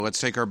Let's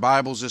take our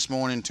Bibles this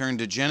morning and turn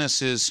to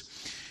Genesis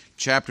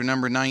chapter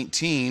number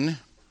 19.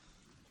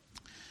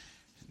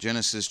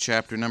 Genesis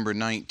chapter number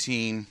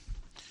 19.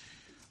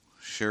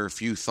 Share a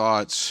few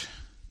thoughts.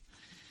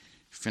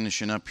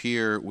 Finishing up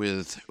here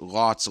with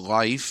Lot's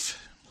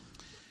life.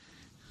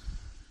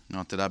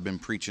 Not that I've been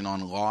preaching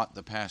on Lot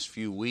the past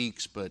few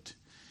weeks, but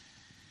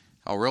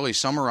I'll really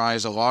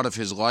summarize a lot of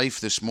his life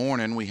this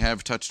morning. We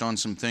have touched on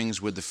some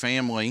things with the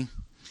family,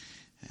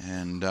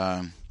 and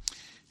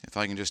if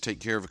I can just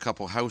take care of a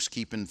couple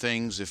housekeeping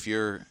things. If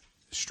you're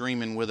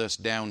streaming with us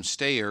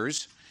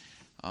downstairs,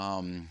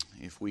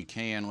 if we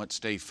can, let's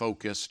stay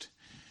focused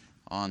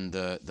on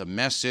the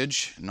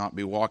message, not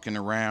be walking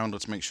around.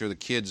 Let's make sure the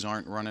kids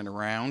aren't running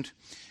around,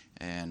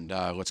 and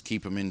let's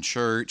keep them in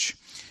church.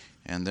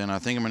 And then I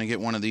think I'm going to get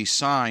one of these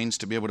signs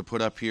to be able to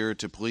put up here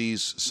to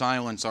please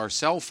silence our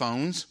cell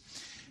phones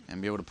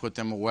and be able to put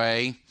them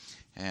away.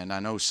 And I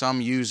know some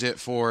use it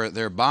for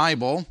their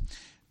Bible,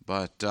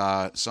 but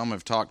some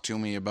have talked to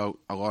me about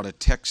a lot of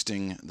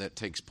texting that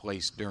takes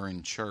place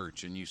during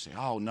church. And you say,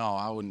 oh, no,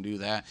 I wouldn't do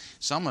that.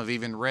 Some have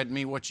even read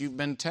me what you've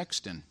been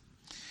texting.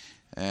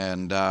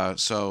 And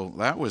so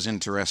that was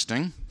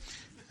interesting.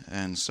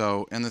 And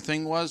the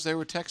thing was, they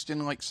were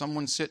texting like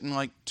someone sitting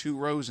like 2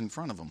 rows in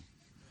front of them.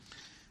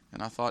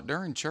 And I thought,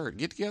 during church,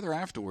 get together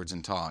afterwards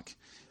and talk.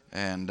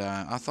 And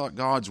I thought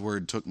God's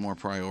Word took more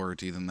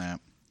priority than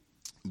that.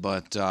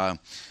 But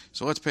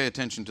so let's pay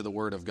attention to the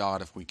Word of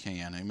God if we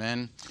can.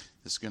 Amen?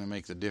 This is going to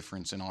make the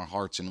difference in our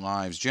hearts and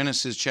lives.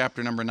 Genesis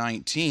chapter number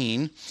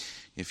 19.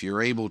 If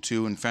you're able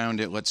to and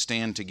found it, let's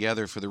stand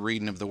together for the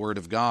reading of the Word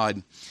of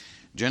God.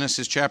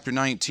 Genesis chapter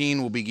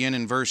 19 will begin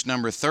in verse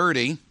number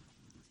 30.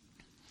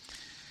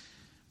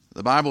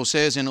 The Bible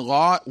says, And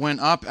Lot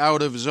went up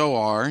out of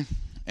Zoar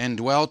and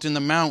dwelt in the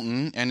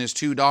mountain, and his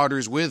 2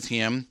 daughters with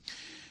him.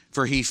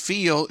 For he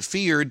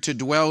feared to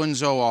dwell in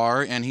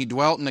Zoar, and he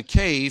dwelt in a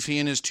cave, he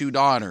and his 2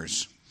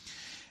 daughters.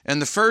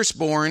 And the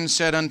firstborn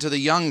said unto the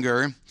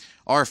younger,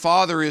 Our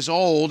father is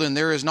old, and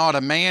there is not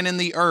a man in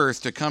the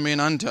earth to come in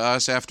unto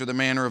us after the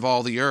manner of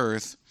all the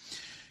earth.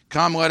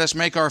 Come, let us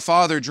make our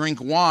father drink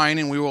wine,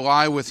 and we will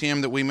lie with him,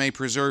 that we may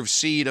preserve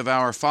seed of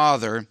our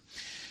father.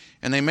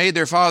 And they made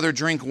their father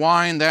drink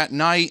wine that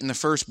night, and the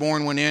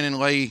firstborn went in and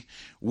lay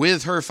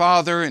with her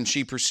father, and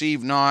he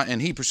perceived not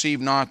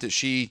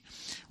that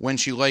when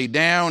she lay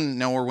down,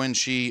 nor when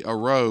she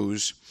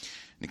arose.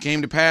 And it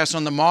came to pass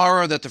on the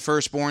morrow that the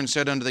firstborn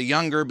said unto the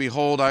younger,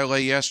 Behold, I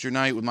lay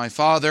yesternight with my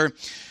father.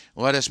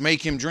 Let us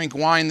make him drink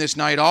wine this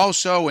night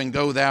also, and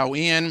go thou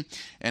in,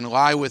 and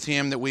lie with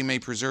him, that we may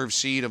preserve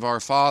seed of our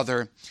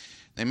father.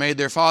 They made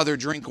their father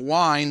drink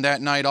wine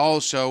that night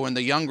also, and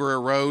the younger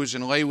arose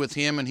and lay with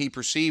him, and he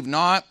perceived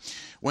not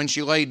when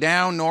she lay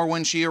down, nor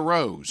when she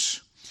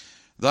arose.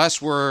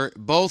 Thus were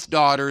both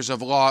daughters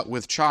of Lot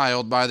with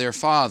child by their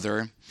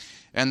father.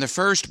 And the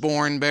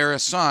firstborn bare a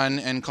son,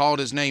 and called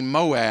his name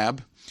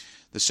Moab.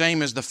 The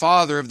same is the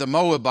father of the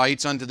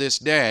Moabites unto this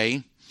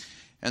day.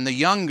 And the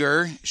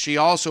younger, she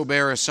also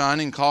bare a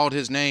son, and called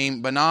his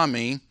name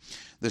Benami.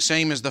 The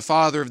same is the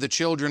father of the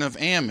children of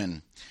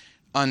Ammon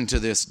unto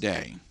this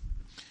day.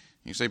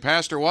 You say,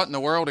 Pastor, what in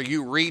the world are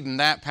you reading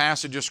that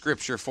passage of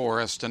Scripture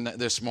for us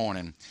this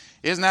morning?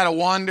 Isn't that a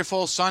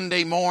wonderful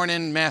Sunday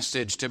morning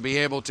message to be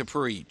able to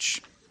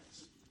preach?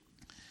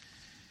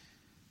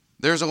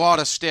 There's a lot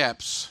of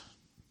steps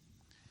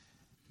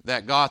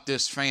that got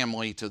this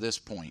family to this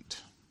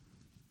point.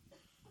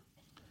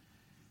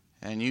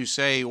 And you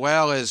say,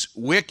 well, as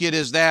wicked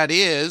as that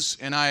is,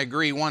 and I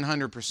agree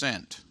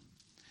 100%,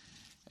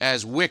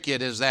 as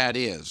wicked as that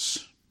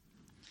is,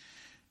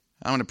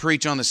 I'm going to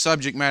preach on the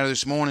subject matter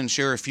this morning,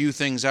 share a few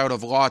things out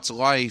of Lot's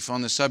life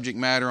on the subject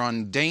matter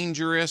on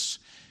dangerous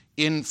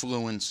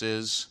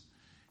influences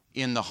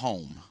in the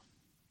home.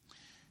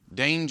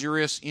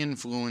 Dangerous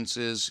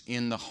influences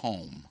in the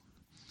home.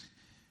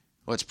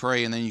 Let's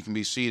pray and then you can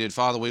be seated.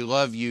 Father, we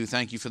love you.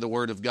 Thank you for the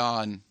Word of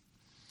God.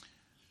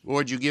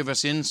 Lord, you give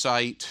us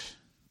insight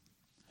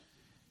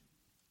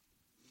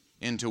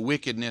into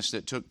wickedness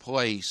that took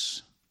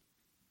place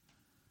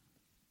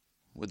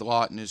with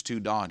Lot and his 2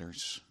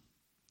 daughters.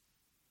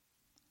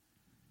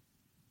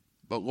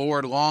 But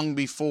Lord, long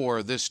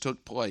before this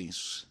took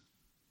place,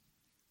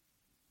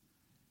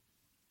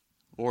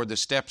 Lord, the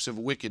steps of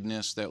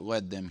wickedness that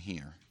led them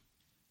here.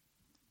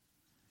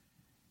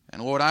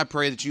 And Lord, I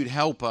pray that you'd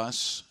help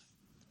us.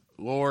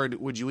 Lord,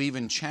 would you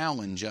even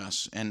challenge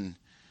us and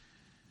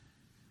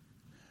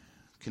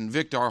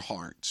convict our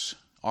hearts,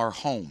 our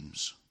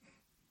homes,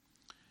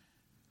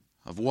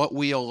 of what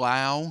we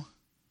allow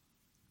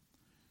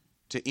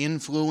to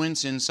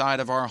influence inside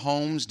of our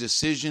homes,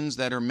 decisions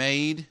that are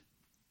made.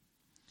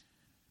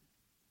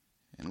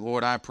 And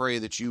Lord, I pray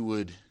that you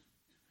would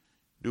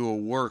do a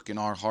work in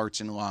our hearts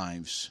and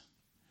lives.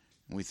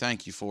 And we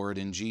thank you for it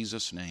in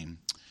Jesus' name.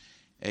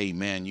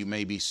 Amen. You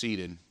may be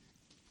seated.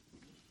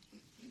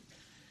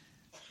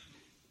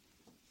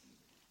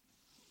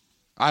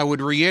 I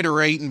would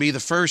reiterate and be the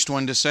first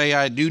one to say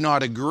I do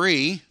not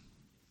agree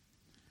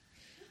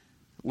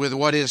with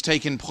what has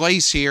taken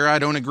place here. I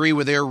don't agree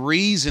with their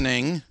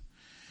reasoning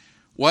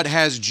what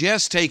has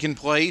just taken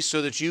place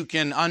so that you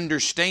can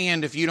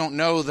understand, if you don't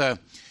know the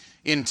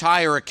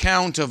entire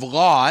account of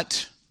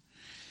Lot,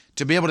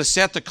 to be able to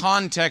set the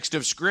context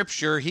of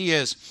Scripture. He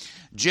has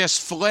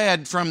just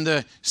fled from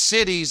the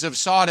cities of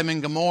Sodom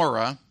and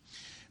Gomorrah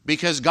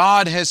because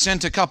God has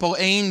sent a couple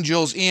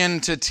angels in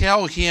to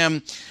tell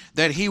him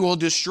that he will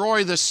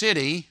destroy the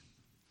city,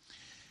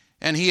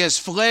 and he has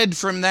fled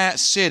from that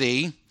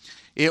city.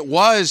 It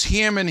was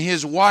him and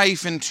his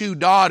wife and 2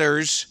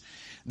 daughters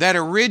that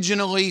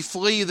originally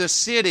flee the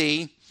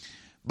city,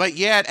 but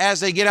yet as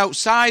they get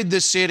outside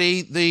the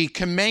city, the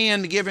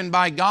command given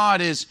by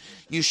God is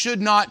you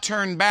should not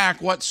turn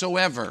back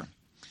whatsoever.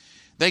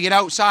 They get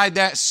outside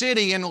that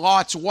city and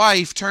Lot's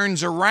wife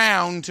turns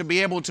around to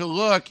be able to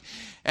look,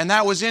 and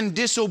that was in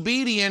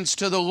disobedience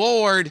to the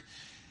Lord.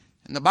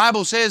 And the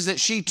Bible says that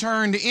she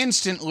turned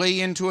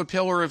instantly into a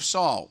pillar of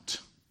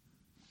salt.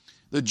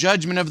 The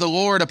judgment of the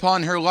Lord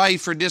upon her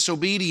life for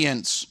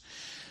disobedience.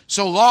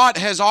 So Lot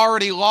has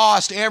already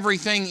lost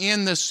everything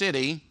in the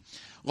city.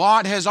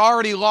 Lot has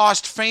already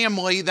lost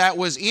family that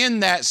was in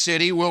that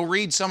city. We'll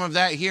read some of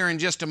that here in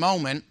just a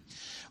moment.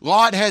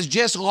 Lot has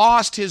just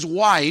lost his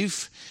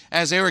wife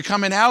as they were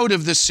coming out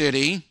of the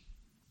city.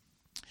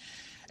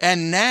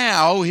 And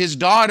now his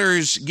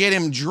daughters get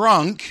him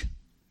drunk,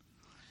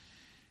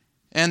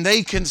 and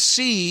they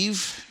conceive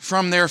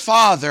from their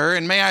father.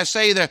 And may I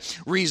say the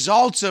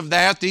results of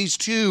that, these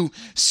 2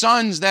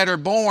 sons that are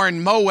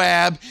born,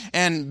 Moab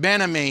and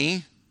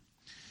Ben-Ammi,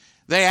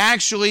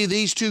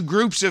 these 2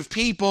 groups of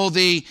people,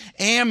 the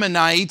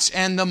Ammonites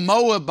and the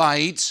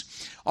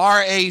Moabites,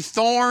 are a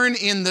thorn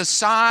in the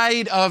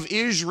side of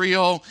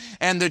Israel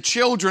and the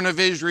children of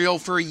Israel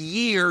for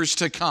years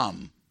to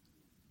come.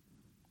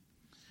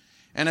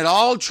 And it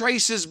all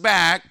traces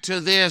back to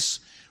this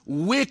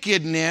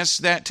wickedness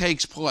that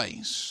takes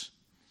place.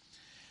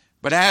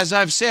 But as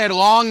I've said,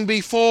 long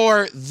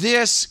before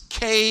this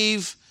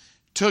cave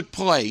took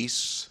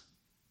place,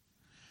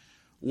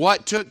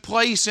 what took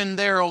place in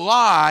their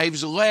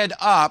lives led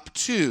up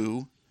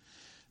to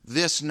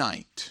this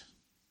night.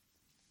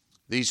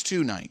 These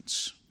 2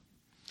 nights.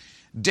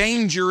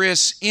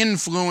 Dangerous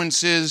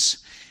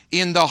influences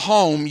in the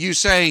home. You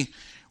say,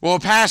 well,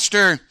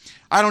 Pastor,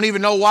 I don't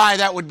even know why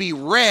that would be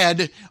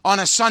read on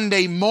a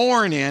Sunday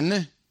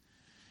morning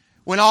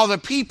when all the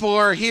people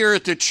are here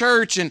at the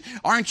church, and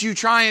aren't you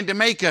trying to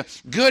make a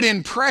good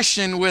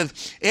impression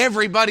with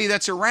everybody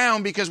that's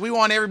around because we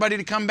want everybody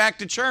to come back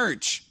to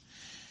church?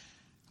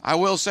 I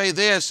will say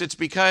this, it's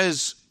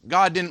because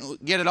God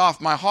didn't get it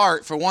off my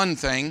heart, for one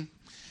thing.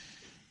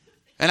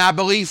 And I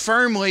believe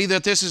firmly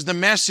that this is the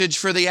message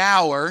for the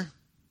hour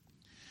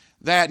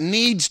that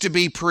needs to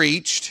be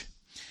preached.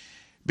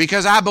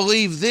 Because I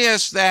believe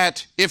this,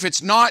 that if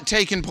it's not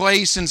taking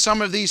place and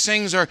some of these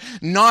things are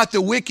not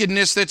the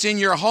wickedness that's in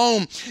your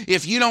home,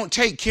 if you don't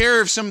take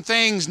care of some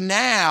things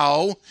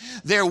now,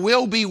 there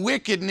will be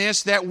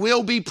wickedness that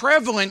will be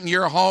prevalent in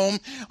your home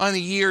on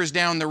the years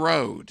down the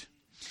road.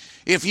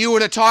 If you were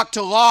to talk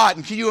to Lot,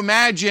 and can you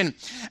imagine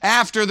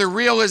after the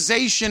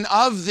realization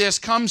of this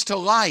comes to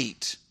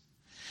light?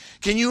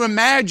 Can you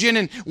imagine,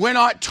 and we're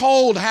not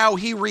told how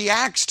he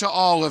reacts to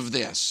all of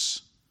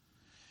this.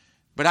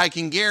 But I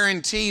can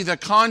guarantee the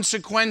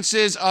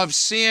consequences of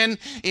sin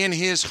in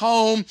his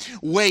home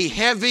weigh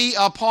heavy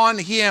upon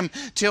him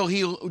till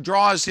he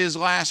draws his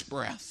last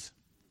breath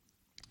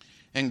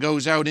and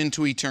goes out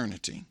into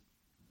eternity.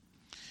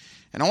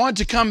 And I want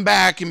to come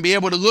back and be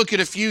able to look at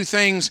a few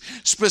things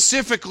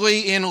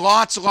specifically in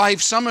Lot's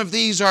life. Some of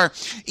these are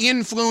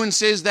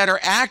influences that are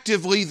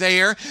actively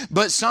there,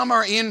 but some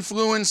are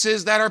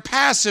influences that are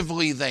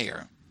passively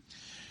there.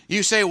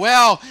 You say,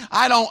 well,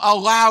 I don't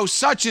allow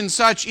such and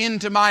such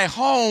into my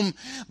home,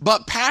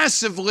 but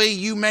passively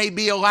you may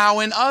be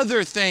allowing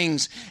other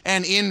things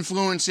and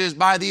influences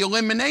by the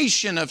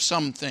elimination of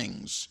some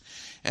things.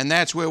 And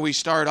that's where we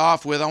start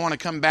off with. I want to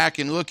come back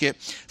and look at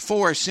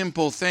 4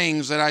 simple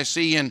things that I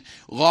see in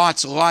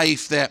Lot's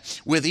life that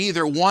with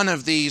either one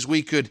of these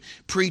we could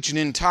preach an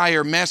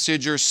entire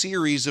message or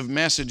series of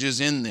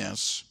messages in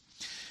this.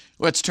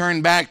 Let's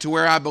turn back to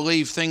where I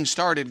believe things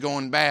started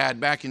going bad,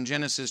 back in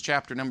Genesis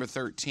chapter number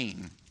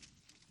 13.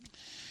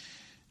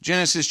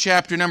 Genesis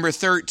chapter number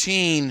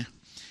 13,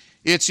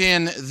 it's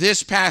in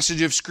this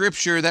passage of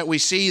Scripture that we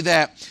see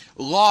that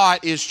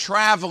Lot is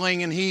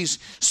traveling and he's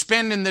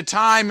spending the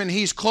time and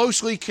he's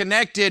closely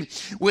connected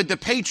with the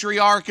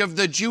patriarch of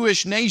the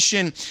Jewish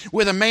nation,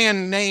 with a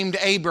man named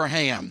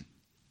Abraham.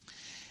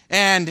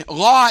 And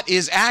Lot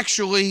is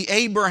actually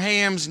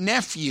Abraham's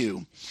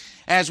nephew,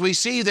 as we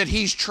see that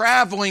he's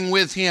traveling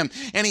with him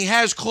and he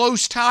has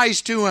close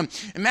ties to him.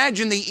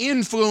 Imagine the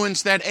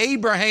influence that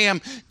Abraham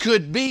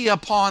could be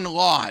upon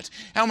Lot.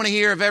 How many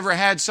here have ever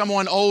had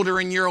someone older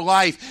in your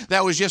life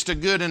that was just a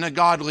good and a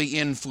godly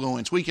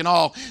influence? We can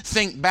all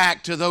think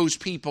back to those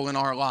people in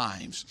our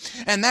lives.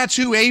 And that's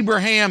who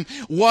Abraham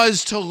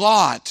was to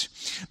Lot.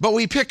 But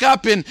we pick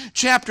up in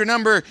chapter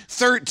number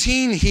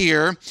 13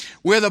 here,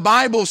 where the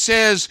Bible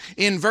says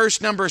in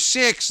verse number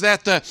 6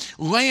 that the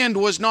land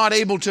was not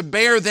able to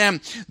bear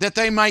them, that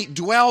they might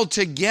dwell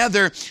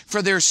together,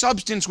 for their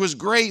substance was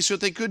great, so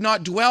that they could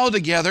not dwell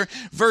together.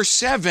 Verse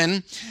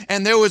 7,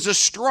 and there was a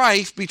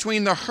strife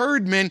between the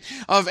herdmen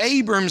of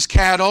Abram's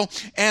cattle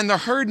and the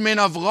herdmen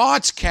of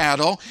Lot's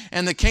cattle,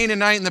 and the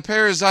Canaanite and the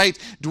Perizzite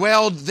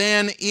dwelled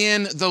then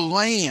in the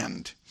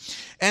land.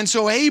 And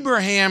so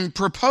Abraham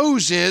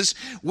proposes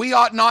we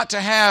ought not to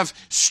have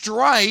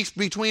strife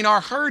between our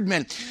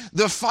herdmen.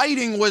 The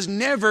fighting was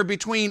never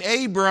between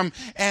Abram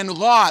and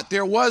Lot.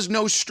 There was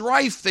no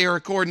strife there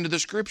according to the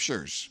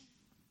Scriptures.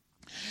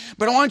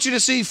 But I want you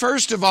to see,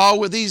 first of all,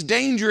 with these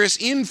dangerous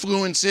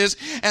influences,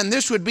 and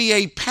this would be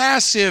a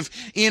passive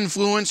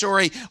influence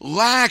or a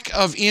lack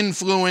of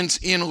influence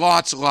in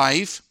Lot's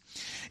life,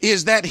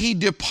 is that he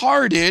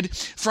departed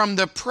from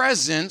the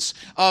presence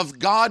of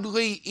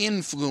godly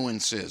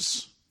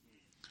influences.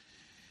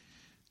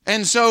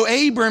 And so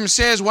Abram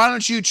says, why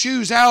don't you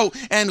choose out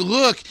and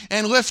look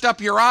and lift up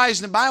your eyes?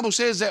 And the Bible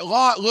says that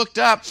Lot looked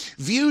up,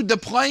 viewed the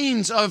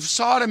plains of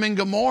Sodom and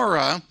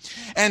Gomorrah,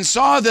 and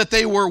saw that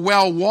they were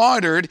well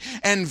watered.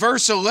 And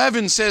verse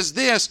 11 says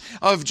this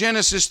of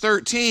Genesis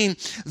 13,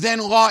 then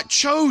Lot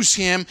chose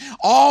him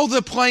all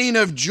the plain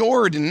of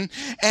Jordan,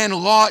 and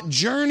Lot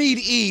journeyed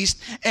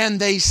east, and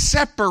they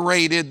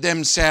separated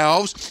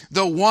themselves,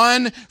 the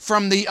one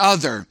from the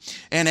other.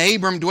 And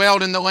Abram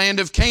dwelled in the land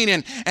of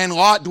Canaan, and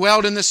Lot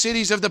dwelled in the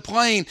cities of the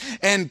plain,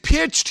 and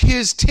pitched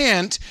his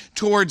tent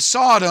toward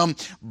Sodom.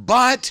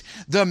 But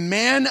the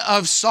men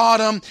of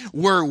Sodom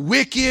were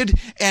wicked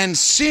and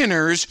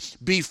sinners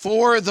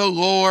before the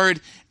Lord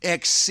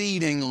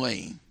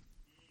exceedingly.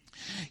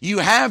 You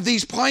have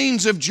these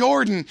plains of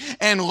Jordan,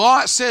 and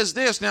Lot says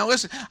this. Now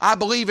listen, I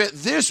believe at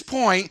this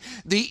point,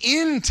 the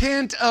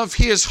intent of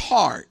his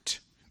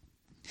heart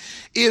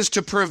is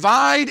to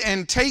provide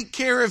and take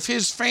care of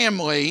his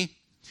family,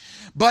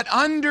 but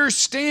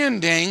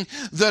understanding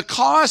the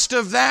cost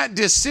of that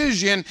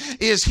decision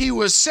is he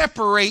was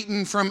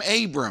separating from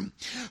Abram,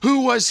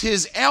 who was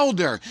his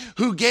elder,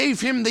 who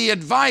gave him the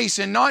advice,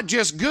 and not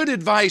just good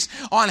advice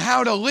on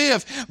how to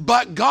live,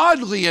 but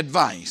godly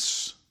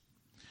advice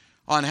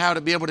on how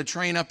to be able to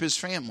train up his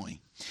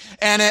family.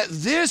 And at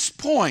this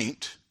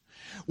point,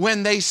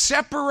 when they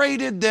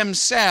separated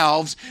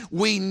themselves,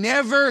 we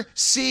never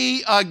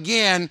see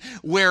again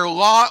where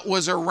Lot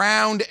was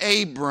around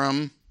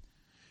Abram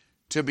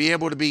to be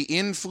able to be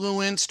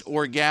influenced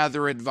or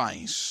gather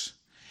advice.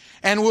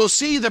 And we'll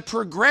see the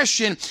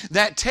progression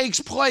that takes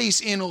place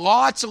in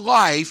Lot's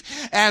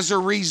life as a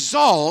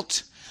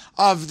result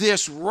of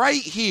this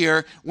right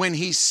here when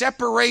he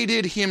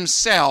separated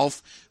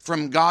himself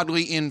from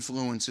godly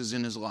influences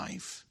in his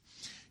life.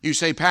 You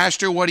say,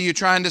 Pastor, what are you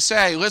trying to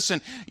say?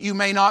 Listen, you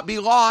may not be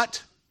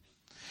Lot.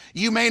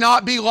 You may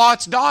not be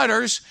Lot's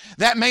daughters.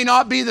 That may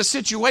not be the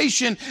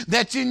situation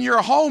that's in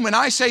your home. And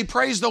I say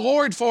praise the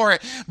Lord for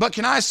it. But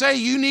can I say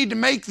you need to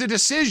make the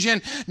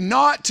decision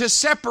not to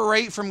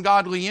separate from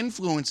godly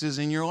influences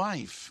in your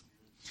life.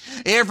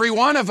 Every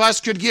one of us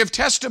could give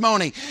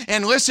testimony.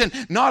 And listen,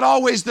 not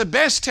always the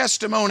best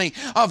testimony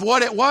of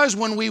what it was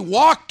when we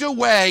walked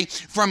away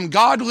from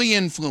godly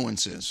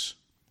influences.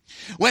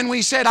 When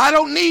we said, I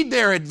don't need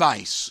their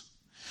advice.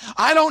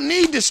 I don't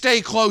need to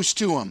stay close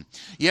to them.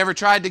 You ever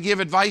tried to give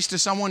advice to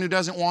someone who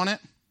doesn't want it?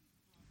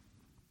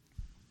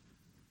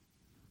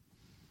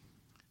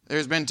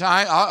 There's been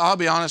times, I'll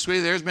be honest with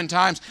you, there's been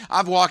times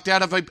I've walked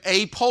out of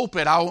a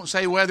pulpit. I won't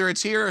say whether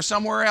it's here or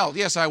somewhere else.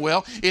 Yes, I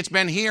will. It's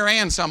been here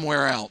and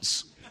somewhere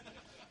else.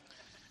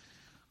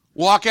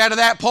 Walk out of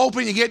that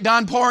pulpit, you get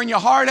done pouring your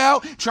heart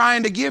out,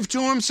 trying to give to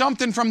them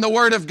something from the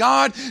Word of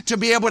God to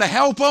be able to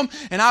help them.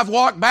 And I've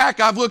walked back,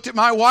 I've looked at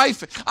my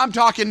wife, I'm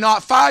talking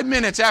not 5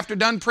 minutes after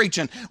done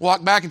preaching,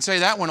 walk back and say,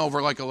 that went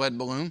over like a lead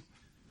balloon.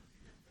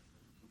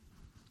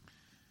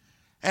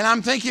 And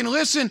I'm thinking,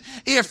 listen,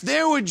 if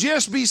there would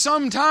just be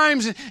some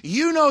times, and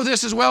you know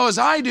this as well as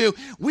I do,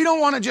 we don't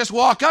want to just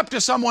walk up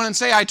to someone and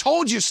say, I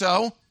told you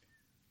so.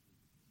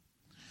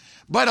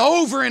 But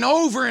over and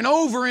over and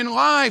over in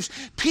lives,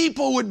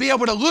 people would be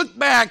able to look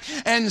back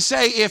and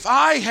say, if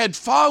I had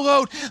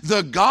followed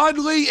the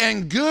godly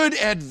and good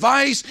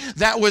advice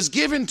that was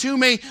given to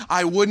me,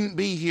 I wouldn't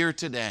be here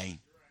today.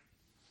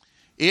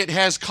 It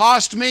has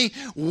cost me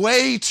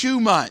way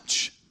too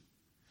much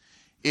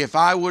if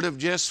I would have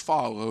just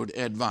followed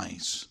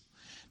advice.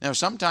 Now,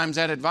 sometimes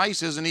that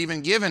advice isn't even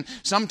given.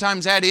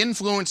 Sometimes that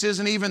influence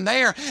isn't even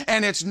there.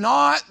 And it's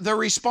not the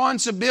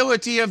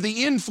responsibility of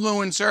the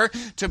influencer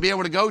to be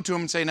able to go to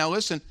them and say, now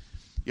listen,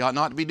 you ought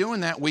not to be doing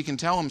that. We can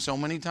tell them so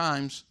many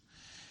times.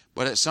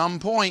 But at some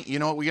point, you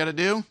know what we got to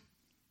do?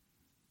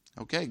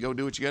 Okay, go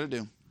do what you got to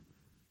do.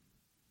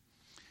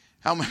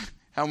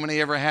 How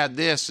many ever had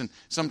this? And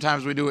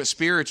sometimes we do it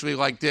spiritually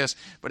like this.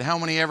 But how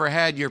many ever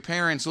had your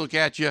parents look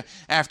at you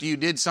after you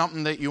did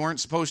something that you weren't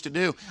supposed to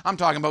do? I'm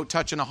talking about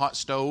touching a hot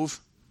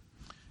stove.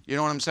 You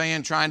know what I'm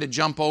saying? Trying to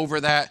jump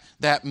over that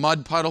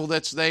mud puddle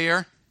that's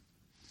there.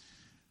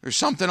 or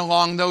something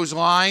along those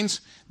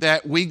lines,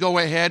 that we go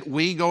ahead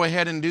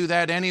and do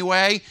that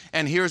anyway,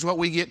 and here's what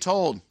we get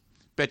told.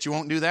 Bet you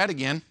won't do that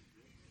again.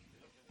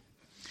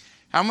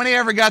 How many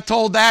ever got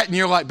told that and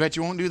you're like, bet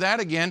you won't do that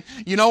again?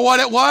 You know what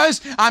it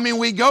was? I mean,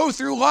 we go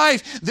through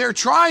life. They're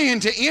trying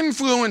to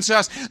influence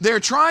us.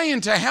 They're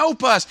trying to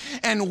help us.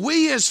 And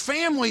we as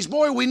families,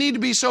 boy, we need to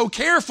be so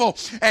careful.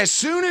 As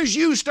soon as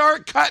you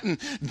start cutting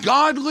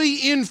godly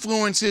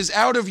influences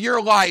out of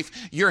your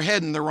life, you're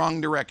heading the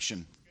wrong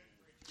direction.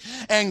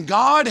 And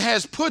God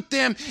has put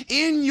them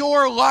in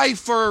your life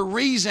for a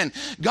reason.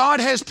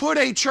 God has put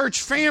a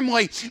church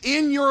family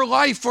in your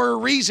life for a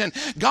reason.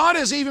 God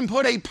has even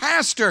put a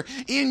pastor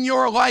in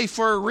your life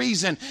for a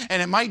reason. And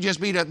it might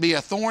just be to be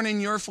a thorn in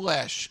your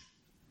flesh.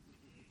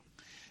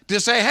 To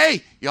say,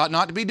 hey, you ought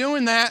not to be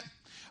doing that.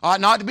 Ought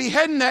not to be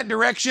heading that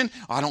direction.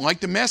 I don't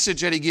like the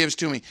message that he gives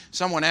to me.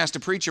 Someone asked a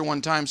preacher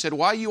one time, said,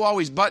 why are you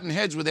always butting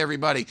heads with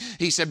everybody?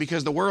 He said,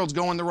 because the world's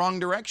going the wrong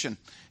direction.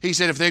 He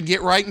said, if they'd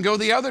get right and go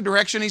the other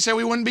direction, he said,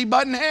 we wouldn't be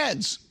butting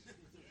heads.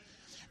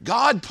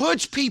 God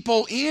puts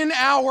people in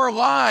our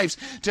lives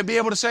to be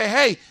able to say,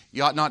 hey,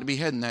 you ought not to be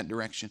heading that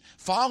direction.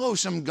 Follow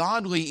some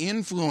godly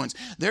influence.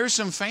 There's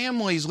some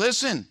families,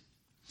 listen.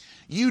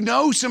 You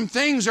know some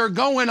things are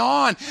going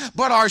on,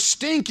 but our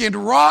stinking,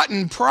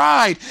 rotten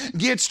pride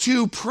gets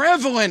too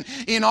prevalent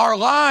in our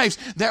lives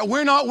that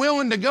we're not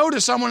willing to go to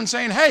someone and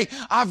saying, hey,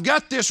 I've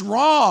got this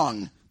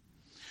wrong.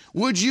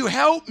 Would you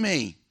help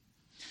me?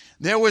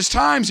 There was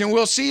times, and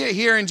we'll see it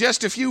here in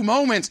just a few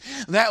moments,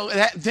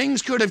 that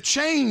things could have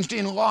changed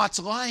in Lot's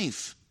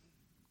life.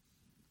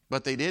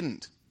 But they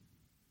didn't.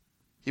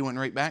 He went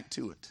right back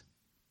to it.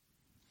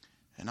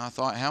 And I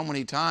thought, how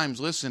many times,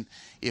 listen,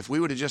 if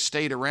we would have just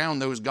stayed around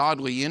those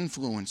godly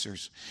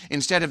influencers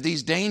instead of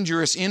these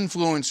dangerous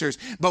influencers,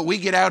 but we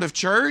get out of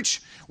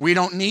church, we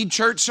don't need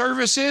church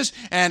services,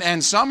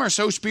 and some are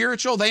so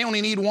spiritual, they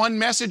only need one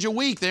message a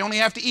week. They only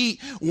have to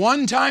eat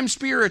one time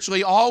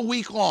spiritually all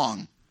week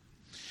long.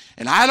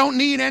 And I don't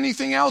need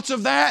anything else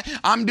of that.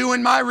 I'm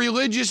doing my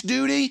religious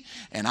duty,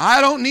 and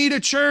I don't need a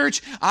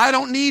church. I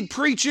don't need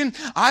preaching.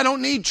 I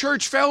don't need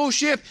church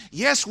fellowship.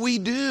 Yes, we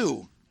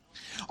do.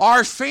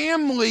 Our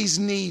families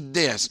need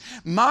this.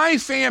 My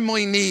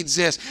family needs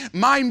this.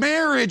 My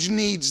marriage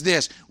needs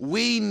this.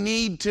 We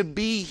need to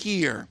be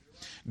here.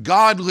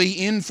 Godly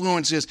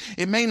influences.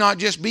 It may not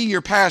just be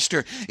your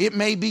pastor. It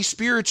may be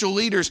spiritual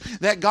leaders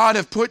that God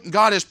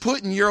has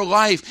put in your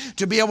life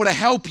to be able to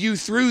help you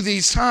through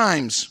these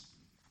times.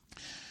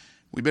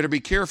 We better be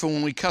careful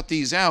when we cut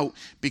these out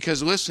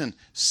because, listen,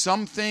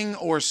 something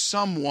or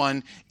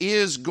someone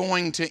is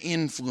going to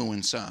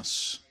influence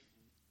us.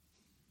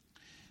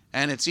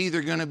 And it's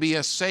either going to be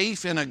a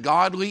safe and a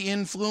godly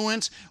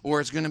influence or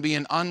it's going to be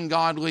an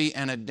ungodly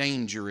and a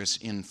dangerous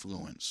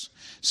influence.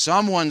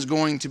 Someone's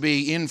going to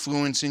be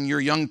influencing your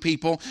young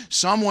people.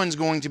 Someone's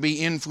going to be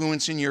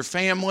influencing your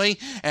family.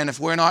 And if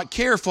we're not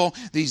careful,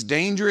 these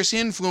dangerous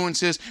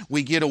influences,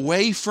 we get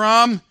away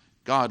from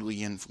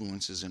godly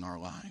influences in our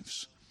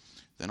lives.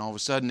 Then all of a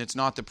sudden it's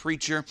not the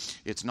preacher,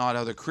 it's not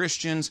other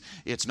Christians,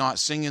 it's not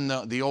singing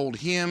the old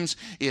hymns,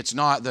 it's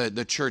not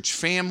the church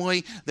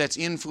family that's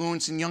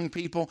influencing young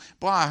people.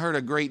 Boy, I heard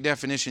a great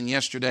definition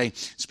yesterday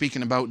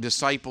speaking about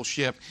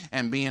discipleship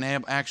and being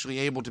actually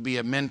able to be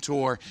a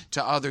mentor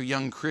to other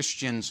young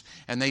Christians.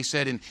 And they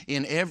said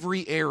in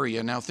every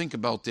area, now think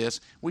about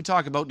this, we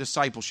talk about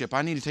discipleship.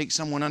 I need to take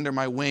someone under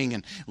my wing,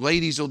 and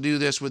ladies will do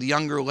this with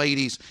younger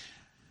ladies.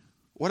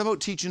 What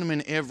about teaching them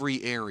in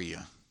every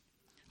area?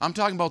 I'm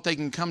talking about they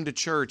can come to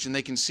church and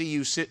they can see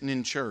you sitting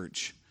in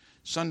church.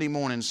 Sunday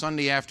morning,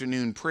 Sunday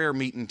afternoon, prayer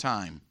meeting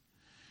time.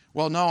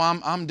 Well, no,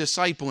 I'm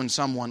discipling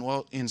someone.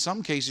 Well, in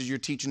some cases, you're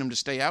teaching them to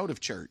stay out of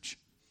church.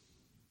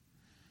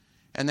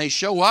 And they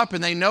show up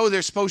and they know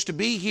they're supposed to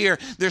be here.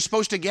 They're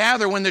supposed to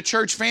gather when the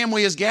church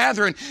family is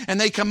gathering.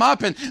 And they come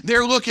up and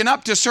they're looking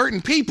up to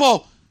certain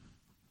people.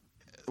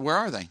 Where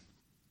are they?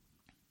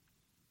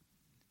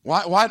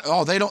 Why?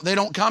 Oh, they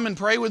don't come and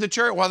pray with the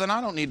church? Well, then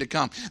I don't need to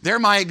come. They're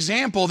my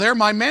example. They're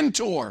my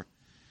mentor.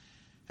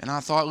 And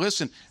I thought,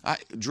 listen,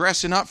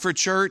 dressing up for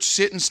church,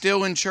 sitting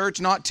still in church,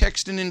 not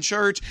texting in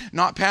church,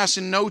 not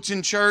passing notes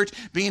in church,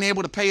 being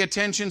able to pay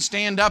attention,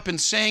 stand up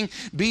and sing,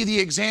 be the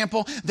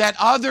example that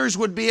others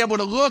would be able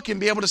to look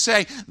and be able to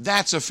say,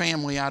 that's a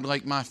family I'd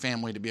like my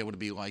family to be able to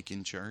be like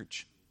in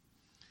church.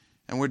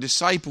 And we're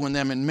discipling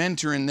them and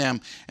mentoring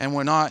them, and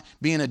we're not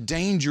being a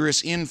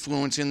dangerous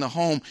influence in the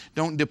home.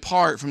 Don't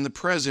depart from the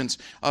presence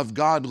of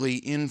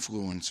godly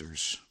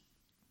influencers.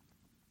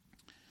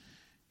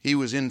 He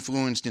was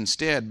influenced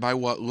instead by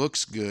what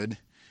looks good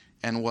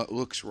and what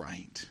looks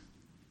right.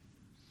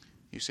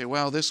 You say,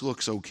 well, this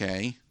looks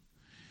okay.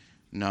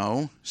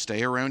 No,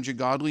 stay around your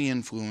godly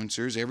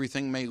influencers.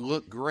 Everything may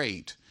look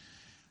great.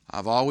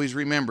 I've always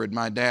remembered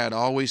my dad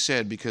always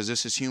said, because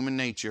this is human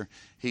nature,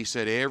 he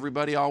said,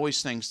 everybody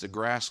always thinks the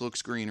grass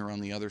looks greener on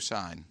the other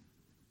side.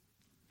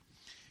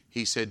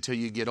 He said, till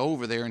you get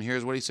over there, and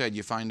here's what he said,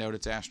 you find out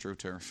it's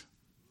AstroTurf.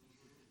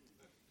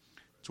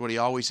 That's what he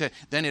always said.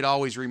 Then it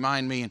always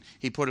reminded me, and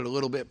he put it a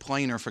little bit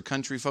plainer for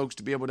country folks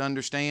to be able to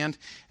understand.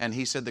 And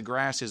he said the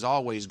grass is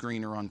always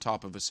greener on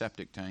top of a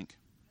septic tank.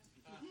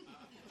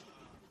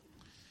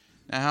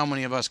 Now, how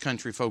many of us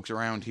country folks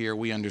around here,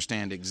 we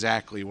understand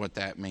exactly what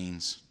that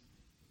means?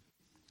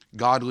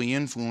 Godly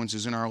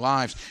influences in our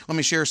lives. Let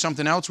me share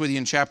something else with you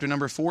in chapter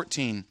number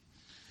 14.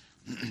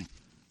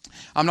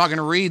 I'm not going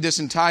to read this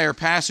entire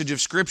passage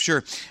of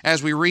Scripture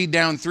as we read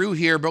down through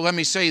here, but let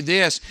me say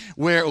this.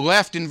 We're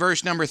left in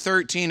verse number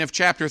 13 of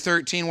chapter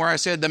 13, where I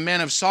said the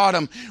men of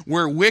Sodom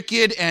were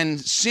wicked and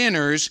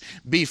sinners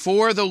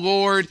before the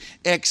Lord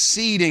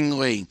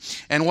exceedingly.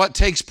 And what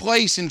takes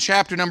place in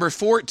chapter number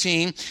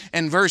 14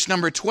 and verse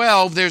number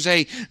 12, there's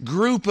a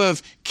group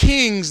of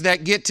kings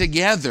that get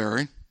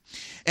together,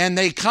 and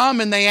they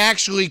come and they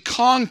actually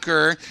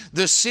conquer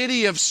the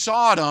city of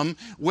Sodom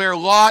where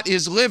Lot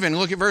is living.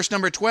 Look at verse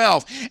number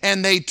 12.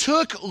 And they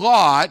took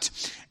Lot,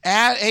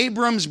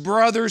 Abram's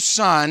brother's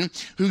son,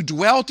 who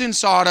dwelt in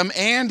Sodom,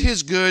 and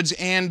his goods,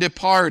 and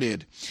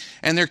departed.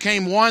 And there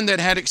came one that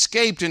had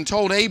escaped and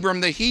told Abram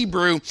the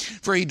Hebrew,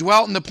 for he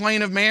dwelt in the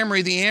plain of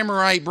Mamre, the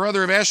Amorite,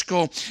 brother of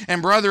Eshcol,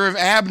 and brother of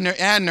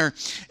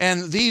Adner,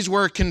 and these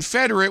were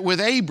confederate with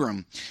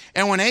Abram.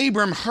 And when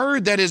Abram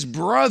heard that his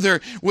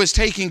brother was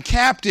taken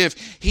captive,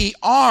 he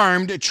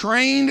armed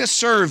trained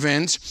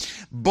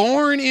servants,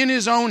 born in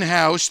his own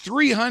house,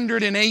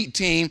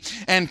 318,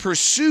 and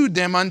pursued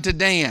them unto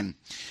Dan.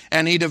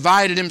 And he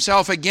divided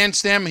himself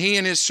against them, he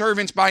and his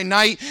servants by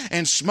night,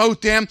 and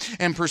smote them,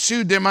 and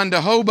pursued them unto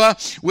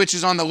Hobah, which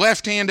is on the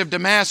left hand of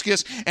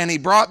Damascus. And he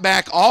brought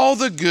back all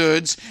the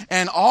goods,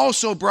 and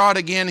also brought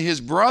again his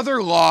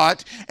brother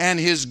Lot, and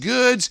his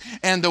goods,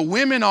 and the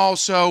women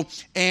also,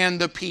 and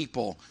the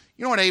people.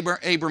 You know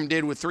what Abram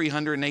did with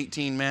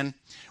 318 men?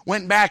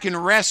 Went back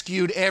and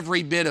rescued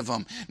every bit of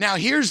them. Now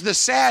here's the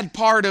sad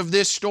part of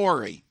this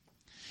story.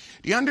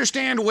 Do you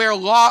understand where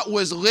Lot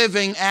was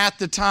living at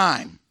the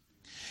time?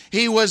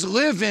 He was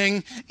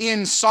living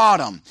in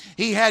Sodom.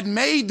 He had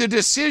made the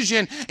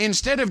decision,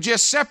 instead of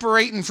just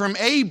separating from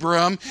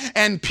Abram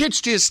and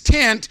pitched his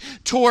tent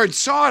toward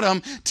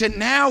Sodom, to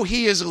now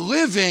he is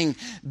living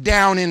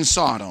down in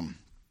Sodom.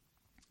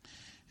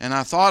 And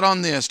I thought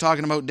on this,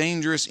 talking about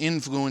dangerous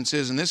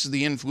influences, and this is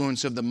the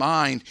influence of the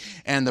mind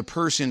and the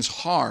person's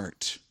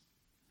heart.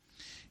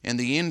 And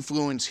the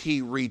influence,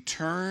 he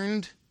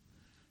returned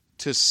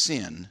to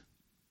sin.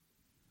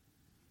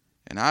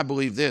 And I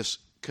believe this,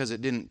 because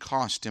it didn't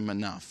cost him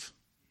enough.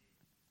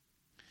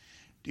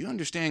 Do you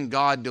understand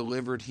God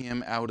delivered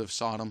him out of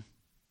Sodom?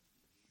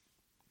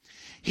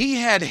 He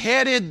had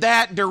headed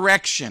that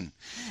direction.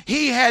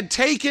 He had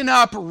taken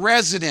up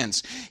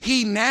residence.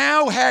 He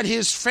now had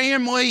his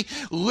family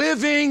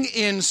living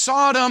in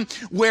Sodom,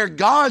 where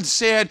God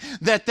said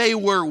that they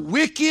were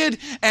wicked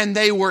and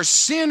they were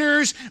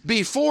sinners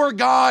before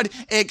God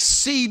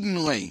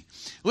exceedingly.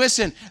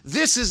 Listen,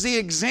 this is the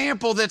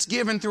example that's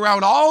given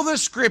throughout all the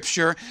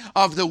Scripture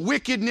of the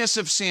wickedness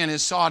of sin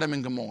is Sodom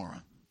and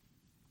Gomorrah.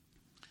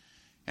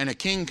 And a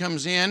king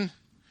comes in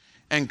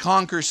and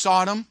conquers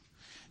Sodom,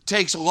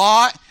 takes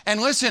Lot, and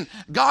listen,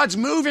 God's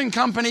moving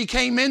company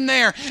came in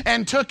there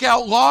and took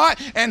out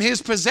Lot and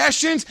his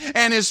possessions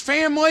and his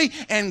family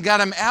and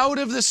got him out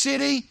of the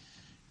city.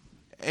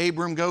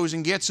 Abram goes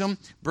and gets him,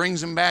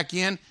 brings him back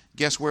in.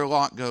 Guess where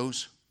Lot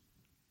goes?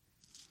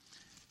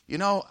 You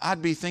know,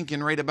 I'd be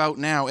thinking right about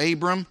now,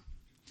 Abram,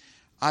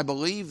 I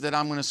believe that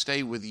I'm going to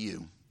stay with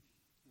you.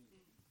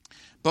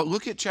 But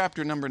look at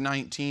chapter number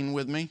 19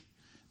 with me.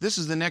 This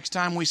is the next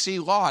time we see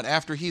Lot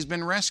after he's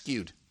been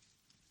rescued.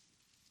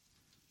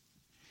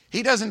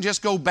 He doesn't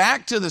just go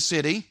back to the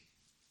city.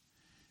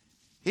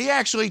 He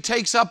actually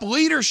takes up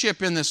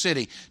leadership in the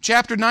city.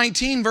 Chapter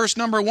 19, verse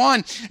number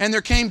 1. And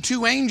there came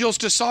 2 angels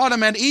to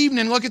Sodom at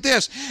evening. Look at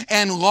this.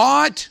 And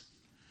Lot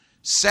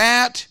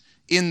sat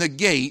in the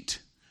gate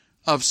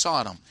of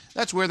Sodom.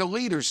 That's where the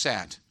leaders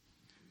sat.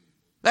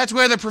 That's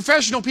where the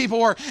professional people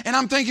were. And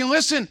I'm thinking,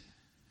 listen,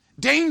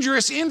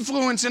 dangerous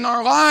influence in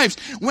our lives.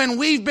 When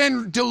we've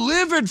been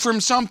delivered from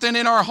something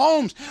in our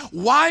homes,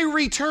 why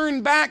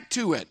return back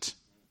to it?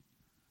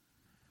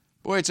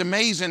 Boy, it's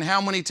amazing how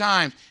many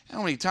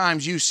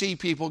times you see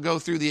people go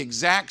through the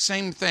exact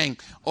same thing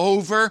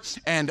over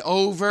and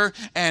over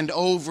and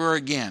over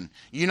again.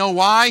 You know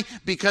why?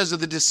 Because of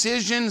the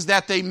decisions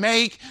that they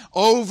make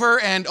over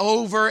and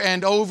over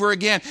and over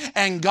again.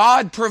 And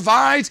God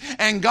provides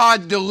and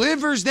God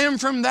delivers them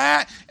from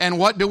that. And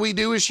what do we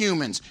do as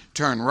humans?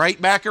 Turn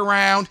right back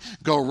around,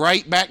 go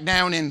right back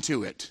down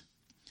into it.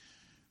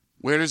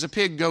 Where does a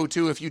pig go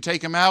to if you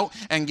take him out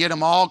and get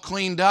him all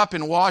cleaned up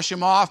and wash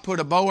him off, put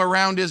a bow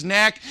around his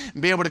neck,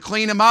 and be able to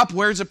clean him up?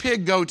 Where's a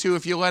pig go to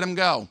if you let him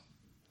go?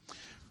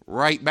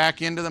 Right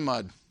back into the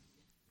mud.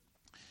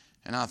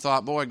 And I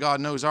thought, boy,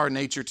 God knows our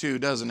nature too,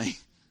 doesn't he?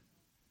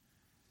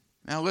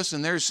 Now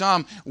listen, there's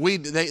some,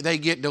 they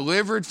get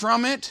delivered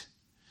from it,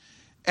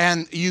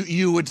 and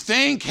you would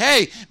think,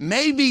 hey,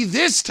 maybe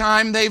this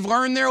time they've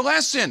learned their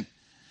lesson.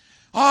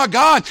 Oh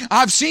God,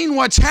 I've seen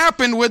what's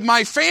happened with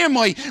my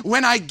family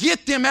when I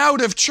get them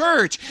out of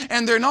church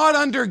and they're not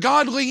under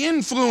godly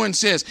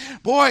influences.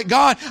 Boy,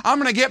 God, I'm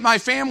going to get my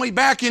family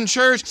back in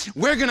church.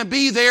 We're going to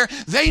be there.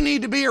 They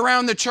need to be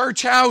around the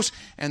church house.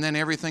 And then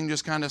everything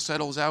just kind of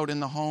settles out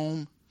in the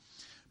home.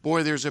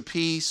 Boy, there's a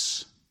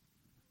peace.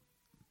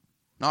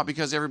 Not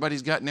because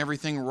everybody's gotten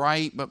everything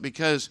right, but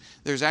because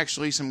there's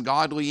actually some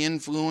godly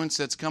influence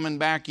that's coming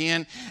back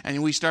in.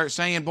 And we start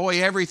saying,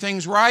 boy,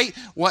 everything's right.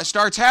 What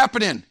starts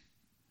happening?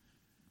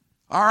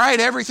 All right,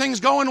 everything's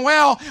going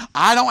well.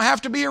 I don't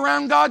have to be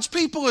around God's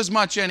people as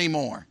much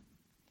anymore.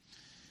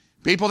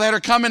 People that are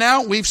coming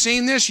out, we've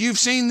seen this, you've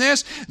seen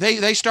this.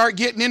 They start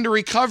getting into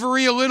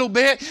recovery a little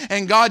bit,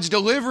 and God's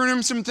delivering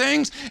them some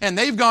things, and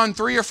they've gone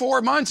 3 or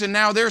 4 months, and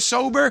now they're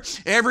sober.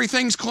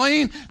 Everything's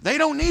clean. They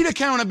don't need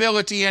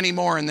accountability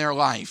anymore in their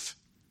life.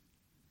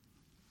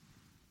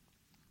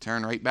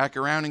 Turn right back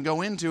around and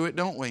go into it,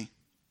 don't we?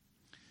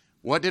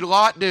 What did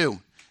Lot do?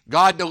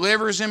 God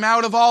delivers him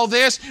out of all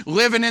this,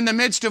 living in the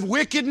midst of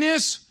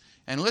wickedness.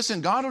 And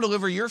listen, God will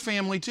deliver your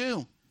family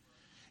too.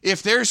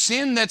 If there's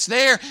sin that's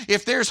there,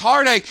 if there's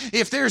heartache,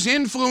 if there's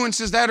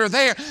influences that are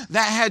there,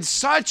 that had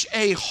such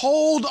a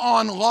hold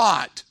on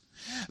Lot,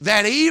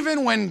 that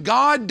even when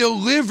God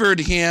delivered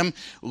him,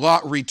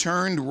 Lot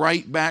returned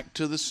right back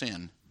to the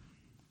sin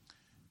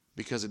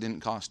because it didn't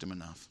cost him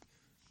enough.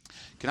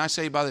 Can I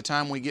say by the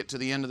time we get to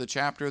the end of the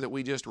chapter that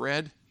we just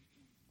read,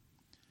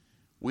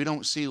 we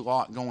don't see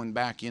Lot going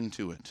back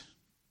into it.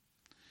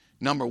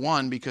 Number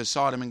one, because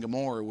Sodom and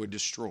Gomorrah were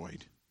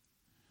destroyed.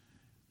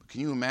 But can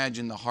you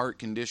imagine the heart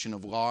condition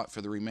of Lot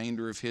for the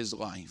remainder of his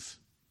life?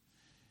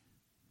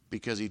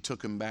 Because he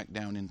took him back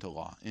down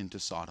into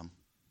Sodom.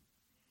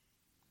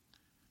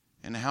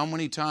 And how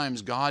many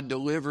times God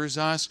delivers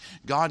us,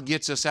 God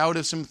gets us out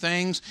of some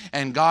things,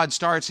 and God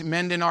starts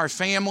mending our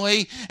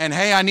family, and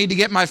hey, I need to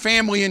get my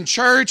family in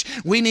church,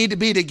 we need to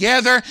be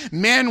together.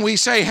 Men, we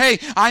say, hey,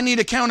 I need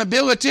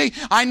accountability,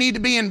 I need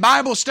to be in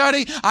Bible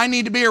study, I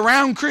need to be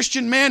around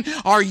Christian men.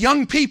 Our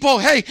young people,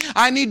 hey,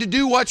 I need to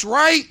do what's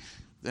right.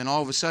 Then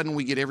all of a sudden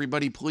we get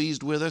everybody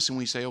pleased with us, and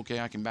we say, okay,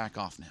 I can back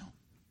off now.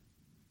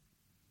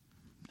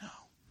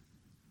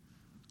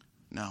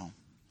 No.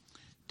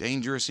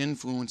 Dangerous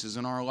influences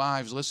in our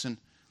lives, listen,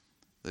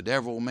 the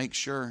devil will make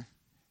sure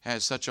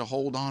has such a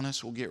hold on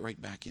us, we'll get right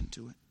back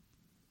into it.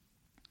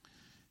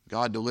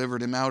 God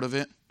delivered him out of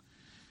it.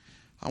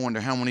 I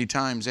wonder how many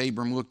times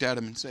Abram looked at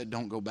him and said,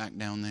 don't go back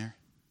down there.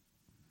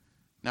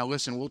 Now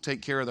listen, we'll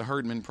take care of the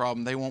herdman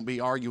problem. They won't be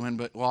arguing,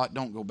 but Lot,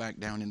 don't go back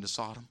down into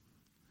Sodom.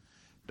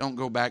 Don't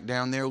go back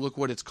down there. Look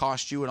what it's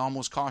cost you. It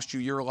almost cost you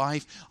your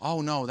life.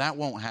 Oh no, that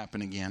won't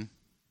happen again.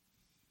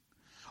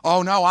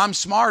 Oh no, I'm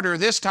smarter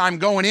this time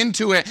going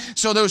into it,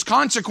 so those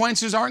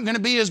consequences aren't going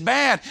to be as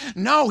bad.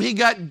 No, he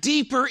got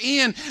deeper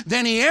in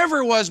than he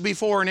ever was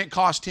before, and it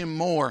cost him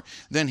more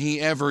than he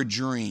ever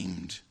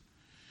dreamed.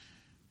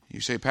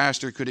 You say,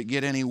 Pastor, could it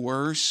get any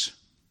worse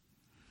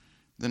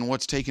than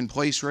what's taking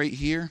place right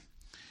here?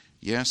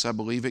 Yes, I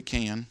believe it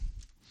can.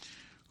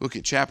 Look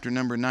at chapter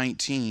number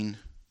 19.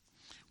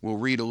 We'll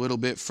read a little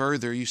bit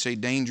further. You say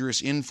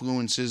dangerous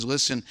influences.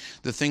 Listen,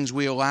 the things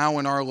we allow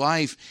in our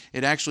life,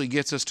 it actually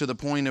gets us to the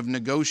point of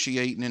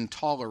negotiating and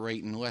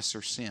tolerating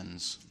lesser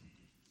sins.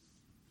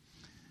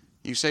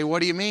 You say, what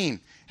do you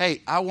mean?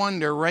 Hey, I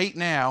wonder right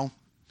now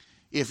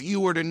if you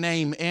were to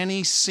name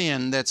any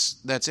sin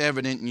that's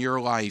evident in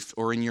your life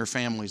or in your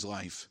family's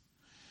life,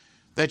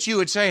 that you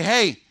would say,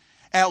 hey,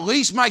 at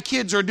least my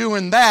kids are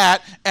doing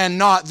that and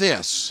not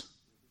this.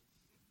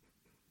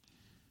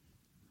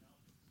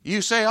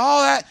 You say,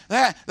 oh,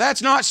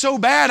 that's not so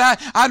bad.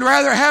 I'd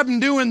rather have them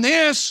doing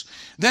this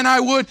than I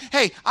would.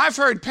 Hey, I've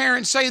heard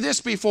parents say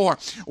this before.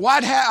 Well,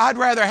 I'd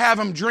rather have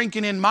them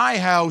drinking in my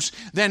house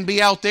than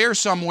be out there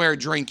somewhere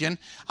drinking.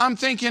 I'm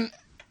thinking,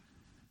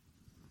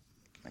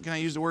 can I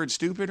use the word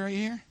stupid right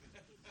here?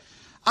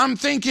 I'm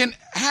thinking,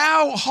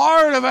 how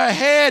hard of a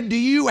head do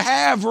you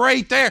have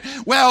right there?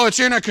 Well,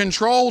 it's in a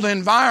controlled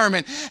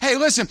environment. Hey,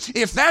 listen,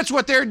 if that's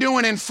what they're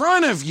doing in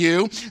front of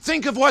you,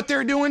 think of what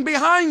they're doing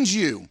behind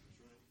you.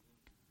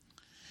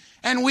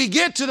 And we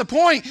get to the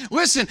point,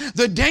 listen,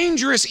 the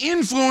dangerous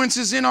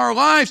influences in our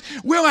lives,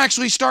 we'll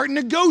actually start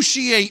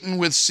negotiating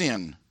with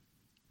sin.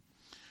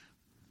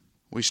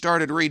 We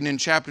started reading in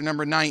chapter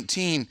number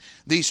 19,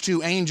 these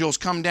two angels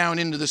come down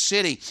into the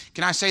city.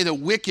 Can I say the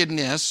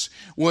wickedness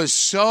was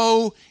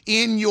so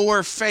in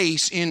your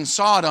face in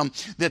Sodom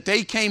that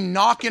they came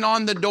knocking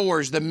on the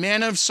doors. The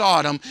men of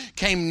Sodom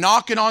came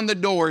knocking on the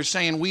doors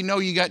saying, we know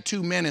you got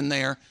 2 men in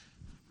there,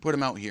 put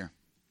them out here.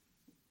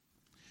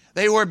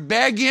 They were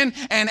begging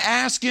and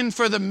asking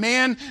for the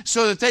men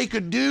so that they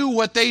could do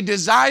what they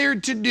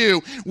desired to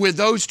do with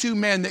those 2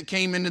 men that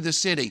came into the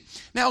city.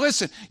 Now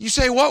listen, you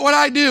say, what would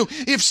I do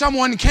if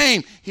someone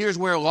came? Here's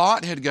where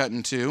Lot had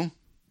gotten to.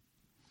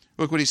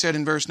 Look what he said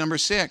in verse number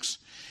 6.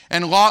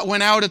 And Lot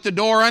went out at the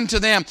door unto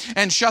them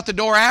and shut the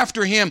door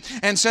after him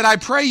and said, I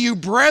pray you,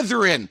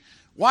 brethren.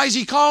 Why is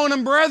he calling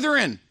them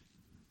brethren?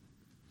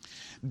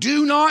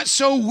 Do not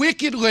so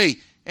wickedly.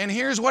 And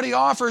here's what he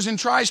offers and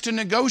tries to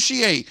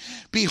negotiate.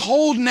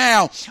 Behold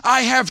now,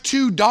 I have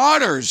 2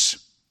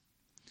 daughters,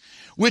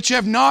 which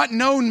have not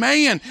known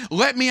man.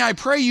 Let me, I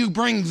pray you,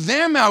 bring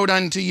them out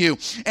unto you,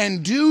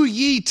 and do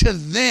ye to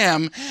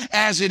them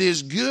as it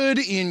is good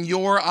in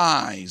your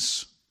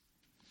eyes.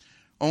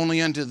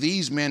 Only unto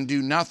these men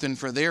do nothing,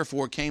 for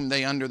therefore came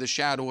they under the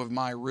shadow of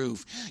my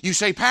roof. You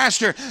say,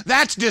 Pastor,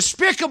 that's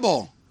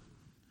despicable.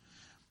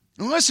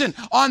 Listen,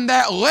 on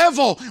that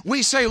level,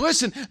 we say,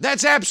 listen,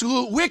 that's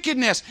absolute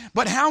wickedness.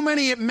 But how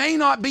many, it may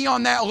not be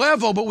on that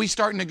level, but we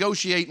start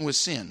negotiating with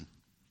sin.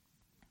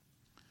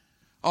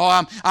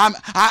 Oh,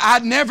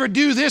 I'd never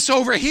do this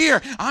over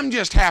here. I'm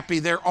just happy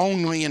they're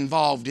only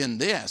involved in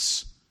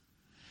this.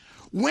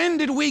 When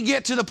did we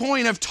get to the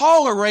point of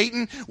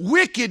tolerating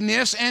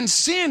wickedness and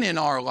sin in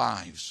our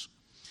lives?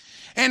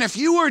 And if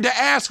you were to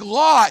ask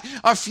Lot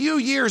a few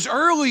years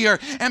earlier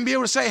and be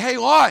able to say, hey,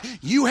 Lot,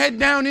 you head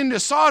down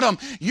into Sodom,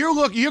 you're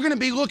going to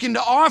be looking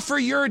to offer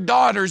your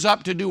daughters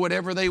up to do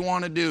whatever they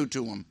want to do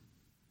to them.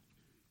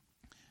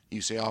 You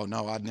say, oh,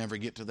 no, I'd never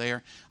get to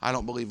there. I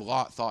don't believe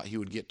Lot thought he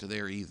would get to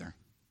there either.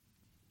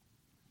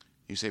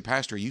 You say,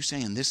 Pastor, are you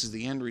saying this is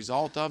the end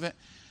result of it?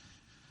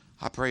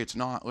 I pray it's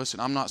not. Listen,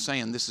 I'm not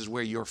saying this is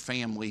where your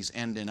family's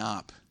ending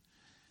up.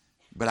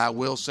 But I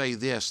will say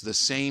this, the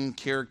same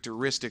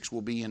characteristics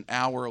will be in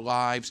our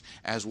lives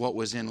as what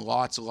was in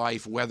Lot's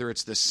life, whether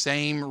it's the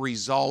same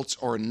results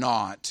or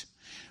not.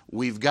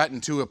 We've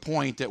gotten to a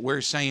point that we're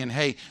saying,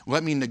 hey,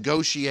 let me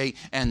negotiate,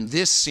 and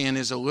this sin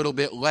is a little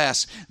bit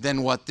less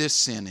than what this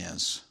sin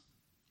is.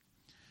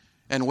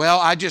 And well,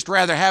 I'd just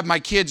rather have my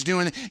kids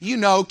doing it. You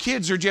know,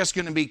 kids are just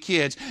going to be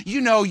kids.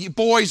 You know,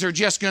 boys are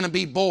just going to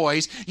be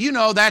boys. You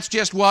know, that's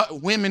just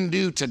what women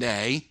do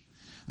today.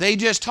 They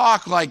just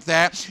talk like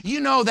that. You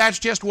know, that's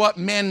just what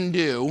men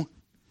do.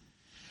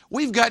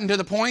 We've gotten to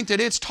the point that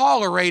it's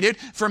tolerated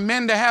for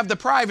men to have the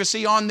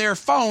privacy on their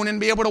phone and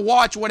be able to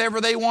watch whatever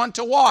they want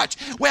to watch.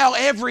 Well,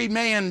 every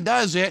man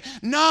does it.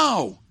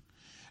 No.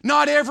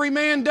 Not every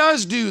man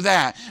does do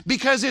that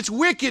because it's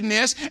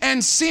wickedness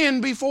and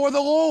sin before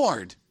the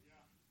Lord.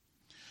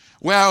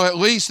 Well, at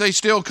least they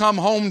still come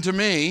home to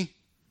me.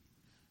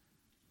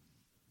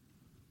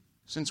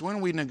 Since when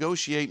are we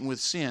negotiating with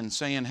sin,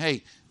 saying,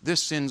 hey,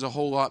 this sin's a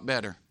whole lot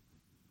better?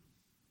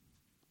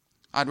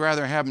 I'd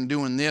rather have them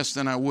doing this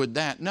than I would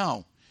that.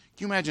 No.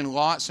 Can you imagine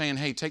Lot saying,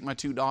 hey, take my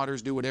 2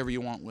 daughters, do whatever you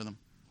want with them,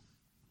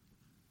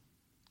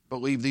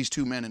 but leave these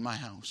 2 men in my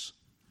house?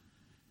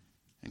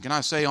 And can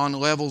I say, on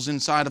levels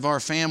inside of our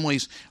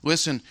families,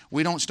 listen,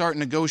 we don't start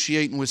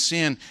negotiating with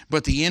sin,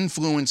 but the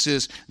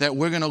influences that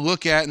we're going to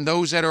look at and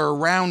those that are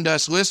around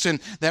us, listen,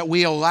 that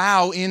we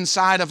allow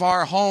inside of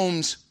our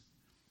homes,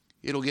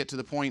 it'll get to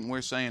the point where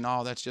we're saying,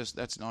 oh,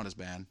 that's not as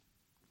bad.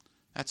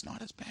 That's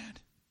not as bad.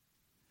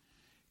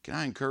 Can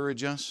I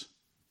encourage us?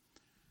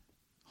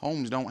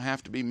 Homes don't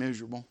have to be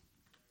miserable.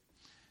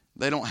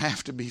 They don't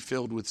have to be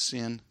filled with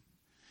sin.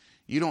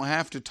 You don't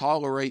have to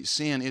tolerate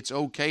sin. It's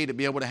okay to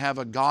be able to have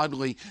a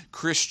godly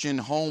Christian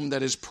home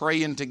that is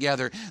praying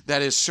together,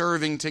 that is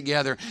serving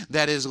together,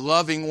 that is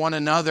loving one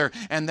another,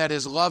 and that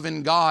is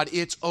loving God.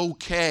 It's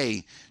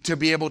okay to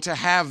be able to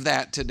have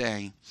that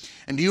today.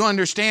 And do you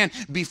understand,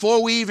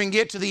 before we even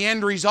get to the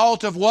end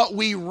result of what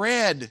we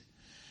read,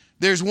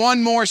 there's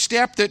one more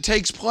step that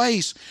takes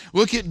place.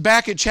 Look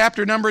back at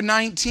chapter number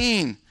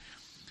 19.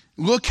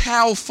 Look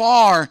how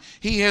far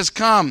he has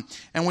come.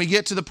 And we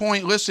get to the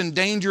point, listen,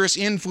 dangerous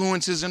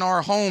influences in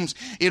our homes.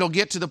 It'll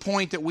get to the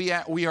point that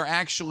we are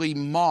actually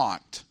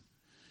mocked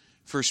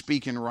for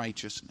speaking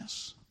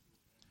righteousness.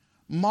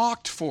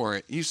 Mocked for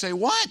it. You say,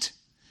 what?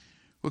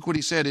 Look what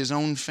he said, his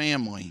own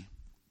family.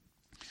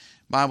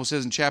 The Bible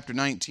says in chapter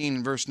 19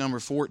 and verse number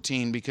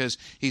 14, because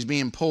he's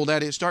being pulled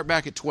at it. Start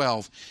back at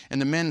 12.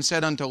 And the men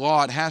said unto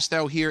Lot, hast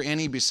thou here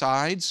any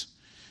besides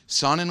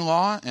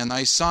son-in-law, and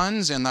thy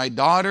sons, and thy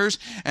daughters,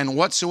 and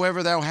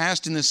whatsoever thou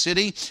hast in the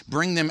city,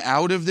 bring them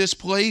out of this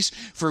place,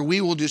 for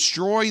we will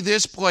destroy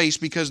this place,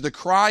 because the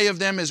cry of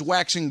them is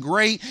waxing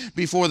great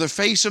before the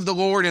face of the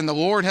Lord, and the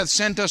Lord hath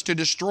sent us to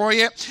destroy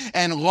it.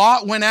 And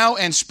Lot went out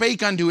and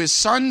spake unto his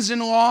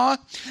sons-in-law,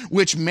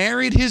 which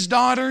married his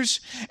daughters,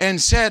 and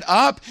said,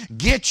 up,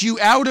 get you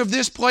out of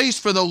this place,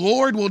 for the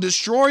Lord will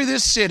destroy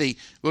this city.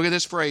 Look at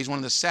this phrase, one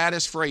of the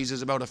saddest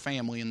phrases about a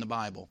family in the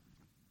Bible.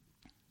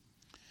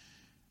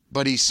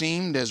 But he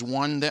seemed as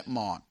one that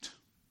mocked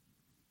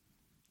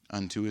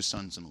unto his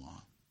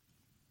sons-in-law.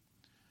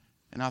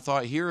 And I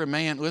thought, here a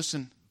man,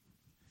 listen,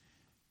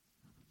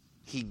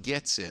 he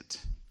gets it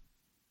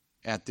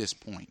at this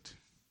point.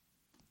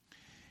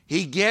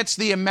 He gets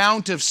the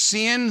amount of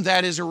sin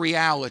that is a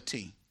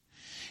reality.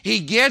 He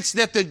gets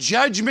that the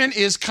judgment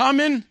is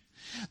coming.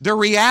 The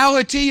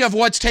reality of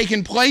what's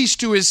taken place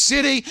to his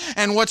city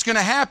and what's going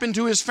to happen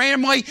to his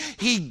family,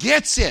 he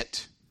gets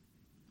it.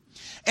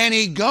 And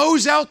he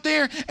goes out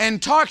there and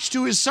talks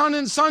to his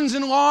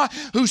sons-in-law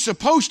who's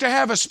supposed to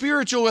have a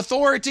spiritual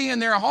authority in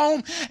their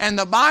home. And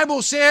the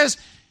Bible says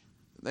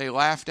they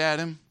laughed at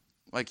him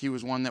like he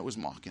was one that was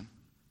mocking.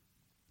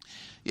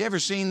 You ever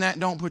seen that?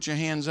 Don't put your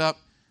hands up.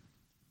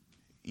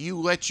 you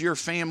let your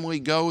family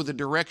go the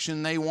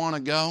direction they want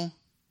to go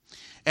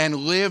and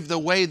live the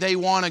way they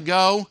want to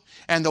go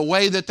and the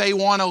way that they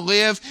want to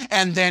live,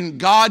 and then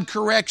God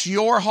corrects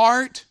your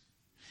heart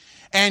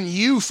and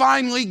you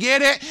finally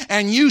get it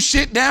and you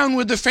sit down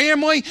with the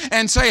family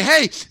and say,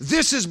 hey,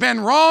 this has been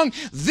wrong.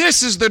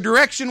 This is the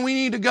direction we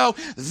need to go.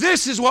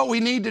 This is what we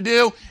need to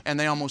do. And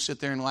they almost sit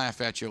there and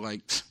laugh at you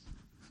like,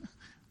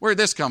 where'd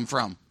this come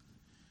from?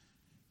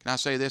 Can I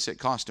say this? It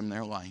cost them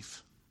their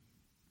life.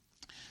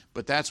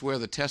 But that's where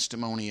the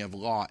testimony of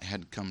Lot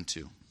had come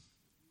to.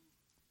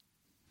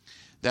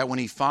 That when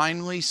he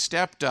finally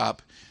stepped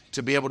up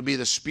to be able to be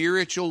the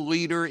spiritual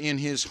leader in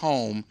his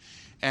home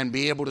and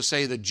be able to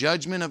say the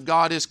judgment of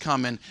God is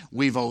coming,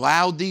 we've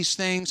allowed these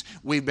things,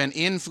 we've been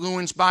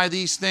influenced by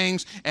these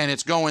things, and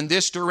it's going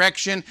this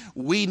direction,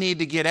 we need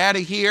to get out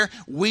of here,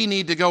 we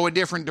need to go a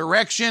different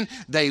direction.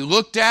 They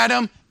looked at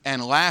him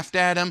and laughed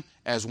at him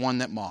as one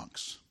that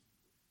mocks.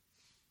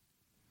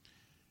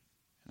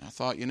 And I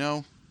thought,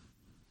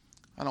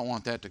 I don't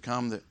want that to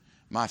come, that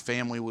my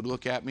family would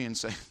look at me and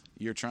say,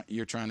 you're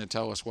trying to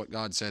tell us what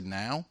God said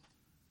now?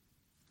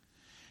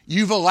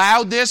 You've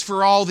allowed this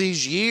for all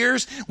these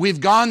years.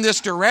 We've gone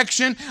this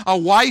direction. A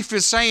wife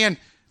is saying,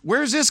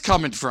 where's this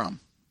coming from?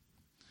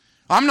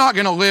 I'm not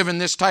going to live in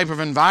this type of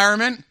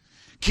environment.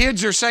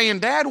 Kids are saying,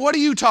 Dad, what are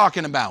you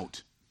talking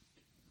about?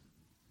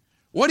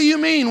 What do you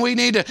mean we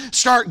need to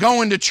start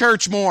going to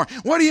church more?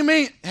 What do you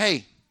mean?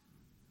 Hey,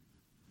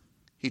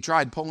 he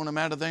tried pulling them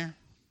out of there.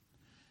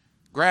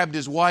 Grabbed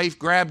his wife,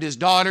 grabbed his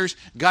daughters,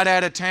 got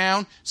out of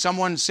town.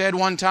 Someone said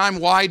one time,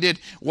 why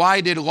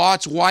did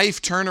Lot's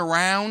wife turn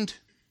around?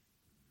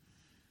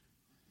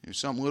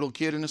 Some little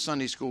kid in a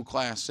Sunday school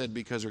class said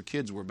because her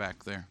kids were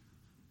back there.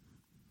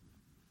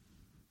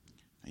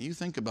 Now you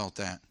think about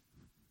that.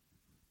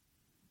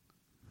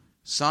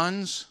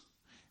 Sons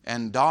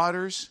and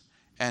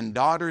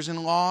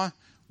daughters-in-law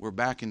were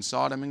back in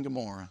Sodom and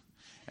Gomorrah.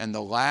 And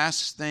the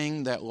last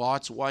thing that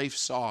Lot's wife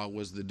saw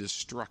was the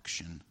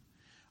destruction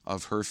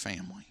of her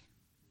family.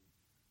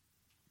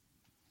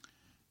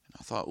 And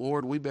I thought,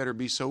 Lord, we better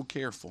be so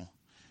careful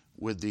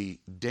with the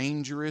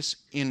dangerous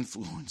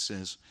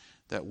influences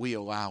that we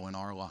allow in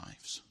our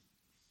lives.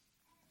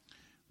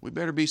 We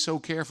better be so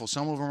careful.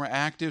 Some of them are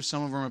active,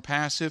 some of them are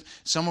passive,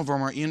 some of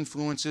them are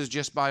influences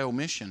just by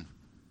omission.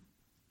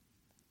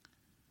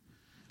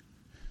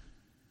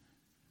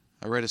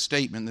 I read a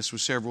statement, this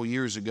was several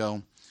years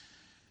ago,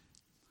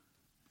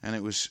 and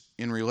it was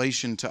in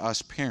relation to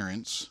us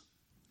parents,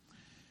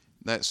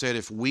 that said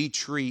if we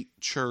treat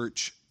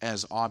church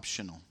as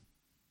optional,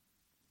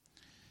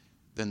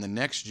 then the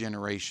next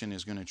generation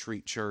is going to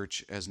treat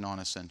church as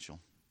non-essential.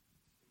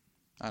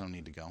 I don't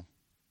need to go.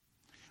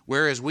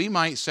 Whereas we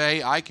might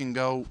say, I can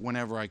go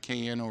whenever I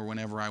can or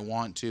whenever I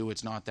want to.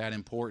 It's not that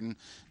important.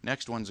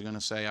 Next one's going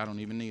to say, I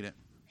don't even need it.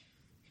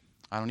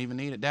 I don't even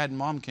need it. Dad and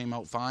Mom came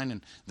out fine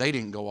and they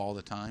didn't go all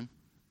the time.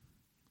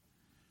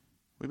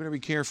 We better be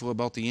careful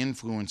about the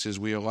influences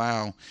we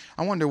allow.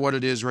 I wonder what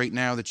it is right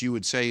now that you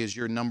would say is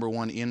your number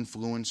one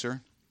influencer.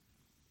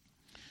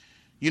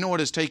 You know what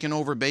has taken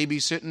over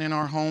babysitting in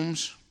our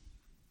homes?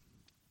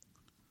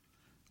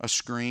 A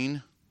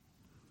screen.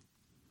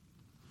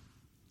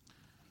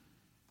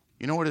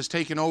 You know what has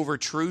taken over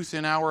truth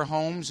in our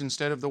homes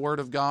instead of the Word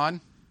of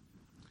God?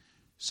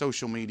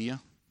 Social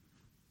media.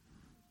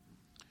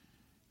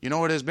 You know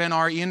what has been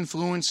our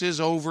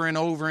influences over and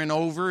over and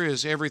over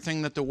is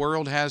everything that the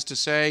world has to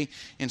say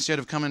instead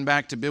of coming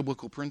back to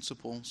biblical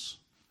principles.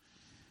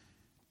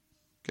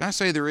 Can I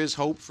say there is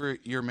hope for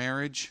your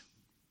marriage?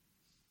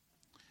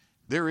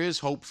 There is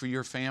hope for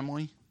your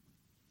family.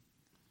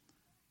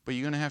 But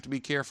you're going to have to be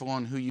careful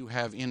on who you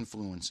have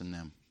influence in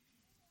them.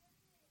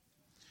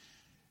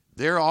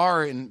 There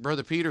are, and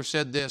Brother Peter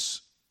said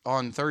this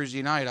on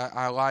Thursday night.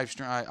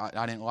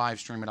 I didn't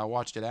live stream it. I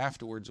watched it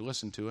afterwards,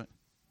 listened to it.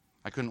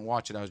 I couldn't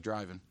watch it. I was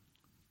driving.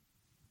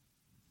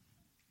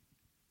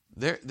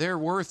 There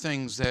were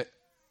things that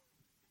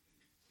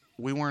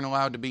we weren't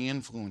allowed to be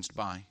influenced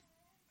by.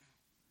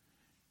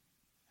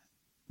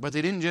 But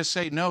they didn't just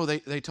say no.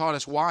 They taught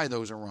us why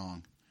those are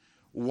wrong.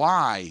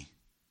 Why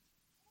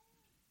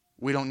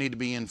we don't need to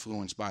be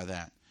influenced by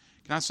that.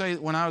 Can I say,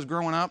 when I was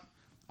growing up,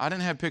 I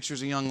didn't have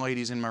pictures of young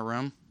ladies in my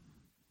room.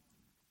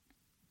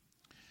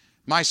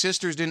 My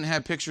sisters didn't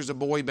have pictures of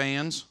boy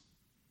bands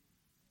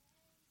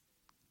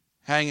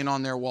hanging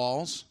on their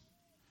walls,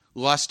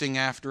 lusting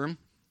after them.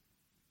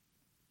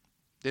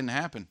 Didn't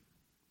happen.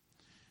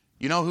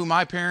 You know who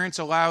my parents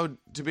allowed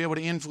to be able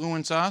to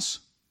influence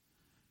us?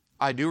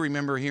 I do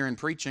remember hearing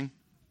preaching.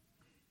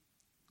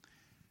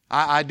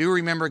 I do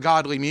remember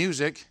godly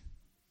music.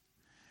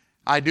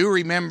 I do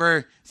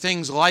remember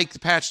things like the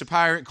Patch the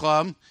Pirate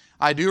Club.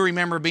 I do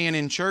remember being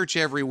in church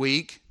every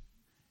week.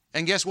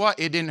 And guess what?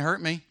 It didn't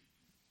hurt me.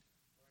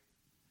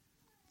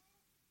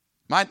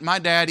 My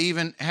dad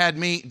even had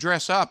me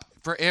dress up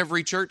for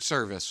every church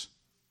service.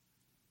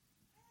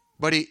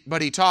 But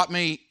he taught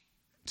me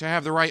to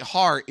have the right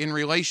heart in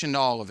relation to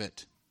all of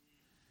it.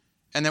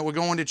 And that we're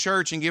going to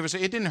church and give us...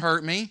 It didn't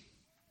hurt me.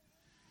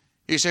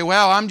 You say,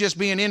 well, I'm just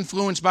being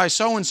influenced by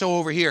so-and-so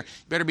over here.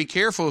 You better be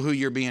careful who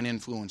you're being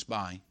influenced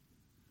by.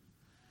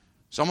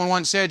 Someone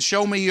once said,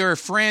 show me your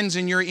friends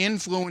and your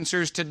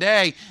influencers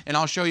today, and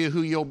I'll show you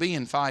who you'll be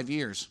in 5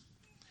 years.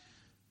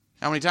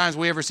 How many times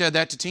have we ever said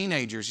that to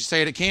teenagers? You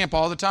say it at camp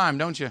all the time,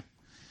 don't you?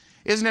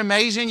 Isn't it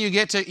amazing? You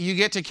get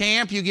to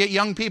camp, you get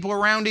young people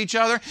around each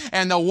other,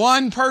 and the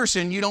one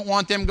person you don't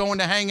want them going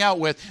to hang out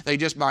with, they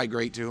just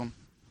migrate to them.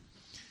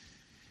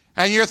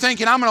 And you're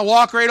thinking, I'm going to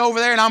walk right over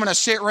there and I'm going to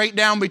sit right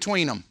down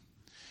between them.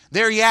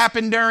 They're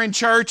yapping during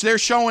church, they're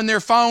showing their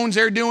phones,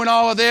 they're doing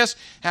all of this.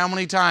 How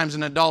many times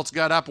an adult's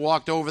got up,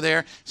 walked over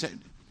there, said,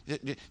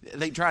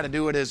 they try to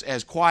do it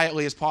as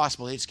quietly as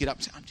possible. They just get up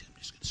and say, I'm just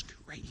going to scoot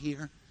right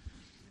here.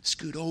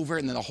 Scoot over,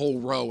 and then the whole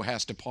row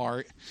has to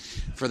part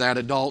for that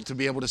adult to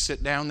be able to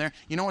sit down there.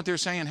 You know what they're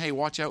saying? Hey,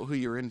 watch out who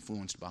you're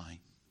influenced by.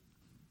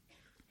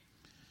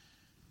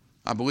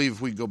 I believe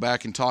if we go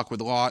back and talk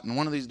with Lot, and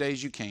one of these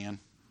days you can.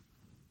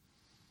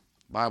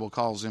 The Bible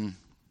calls him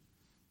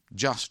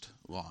just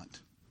Lot.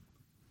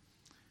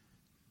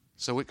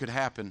 So it could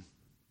happen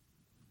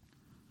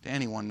to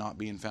anyone not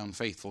being found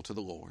faithful to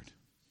the Lord.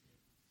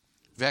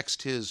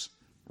 Vexed his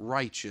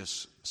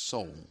righteous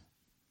soul.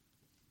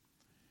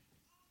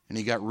 And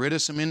he got rid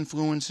of some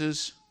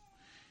influences.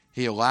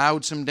 He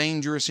allowed some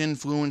dangerous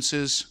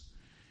influences.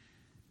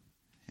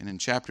 And in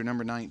chapter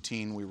number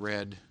 19, we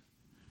read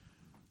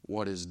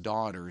what his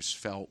daughters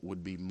felt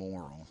would be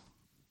moral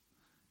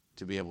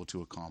to be able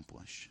to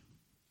accomplish.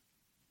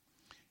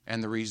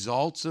 And the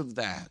results of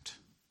that,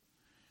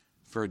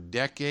 for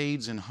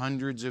decades and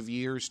hundreds of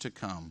years to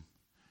come,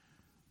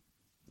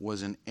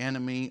 was an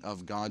enemy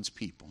of God's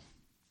people.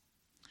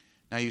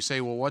 Now you say,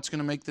 well, what's going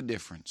to make the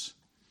difference?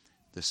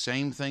 The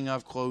same thing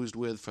I've closed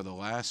with for the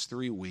last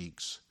 3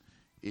 weeks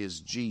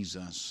is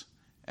Jesus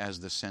as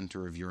the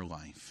center of your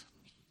life.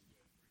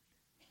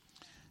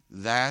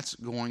 That's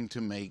going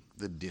to make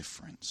the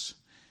difference.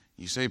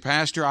 You say,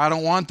 Pastor, I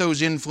don't want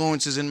those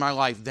influences in my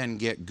life. Then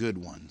get good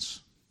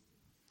ones.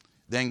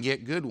 Then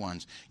get good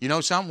ones. You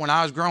know something? When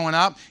I was growing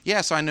up,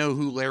 yes, I know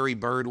who Larry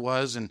Bird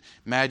was and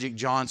Magic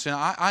Johnson.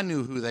 I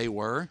knew who they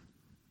were.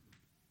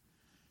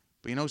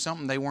 But you know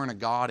something? They weren't a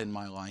God in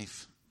my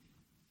life.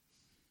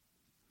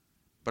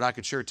 But I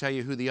could sure tell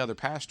you who the other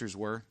pastors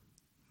were.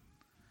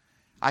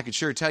 I could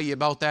sure tell you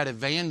about that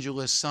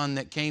evangelist son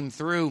that came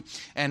through.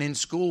 And in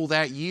school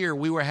that year,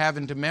 we were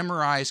having to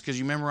memorize, because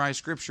you memorize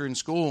Scripture in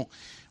school.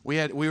 We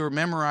were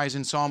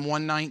memorizing Psalm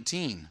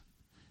 119.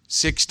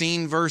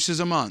 16 verses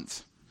a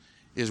month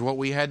is what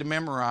we had to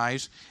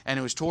memorize. And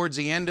it was towards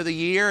the end of the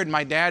year, and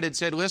my dad had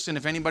said, listen,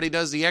 if anybody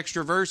does the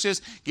extra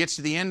verses, gets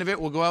to the end of it,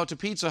 we'll go out to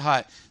Pizza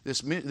Hut.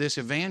 This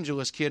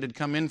evangelist kid had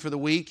come in for the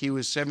week. He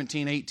was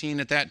 17,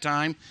 18 at that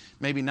time,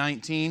 maybe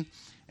 19.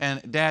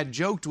 And Dad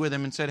joked with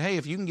him and said, hey,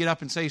 if you can get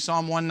up and say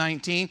Psalm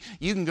 119,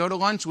 you can go to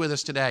lunch with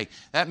us today.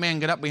 That man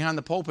got up behind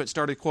the pulpit,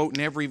 started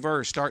quoting every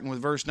verse, starting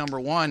with verse number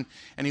 1.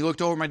 And he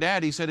looked over at my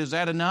dad. He said, is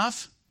that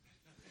enough?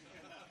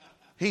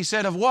 He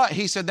said, of what?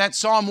 He said, that's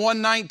Psalm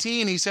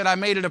 119. He said, I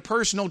made it a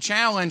personal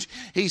challenge.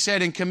 He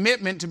said, in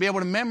commitment to be able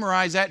to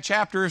memorize that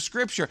chapter of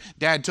Scripture.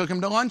 Dad took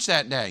him to lunch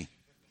that day.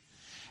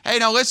 Hey,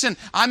 now listen,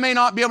 I may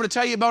not be able to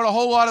tell you about a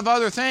whole lot of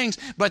other things,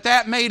 but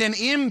that made an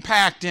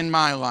impact in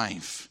my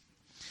life.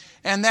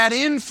 And that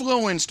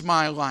influenced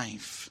my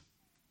life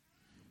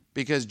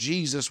because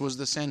Jesus was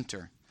the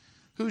center.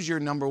 Who's your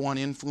number one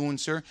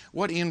influencer?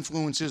 What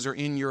influences are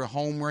in your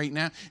home right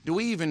now? Do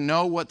we even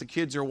know what the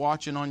kids are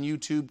watching on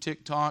YouTube,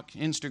 TikTok,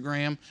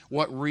 Instagram?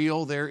 What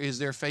reel there is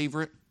their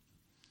favorite?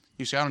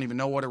 You say, I don't even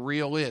know what a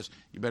reel is.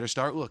 You better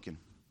start looking.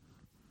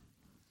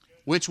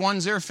 Which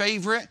one's their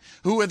favorite?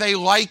 Who are they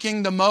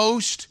liking the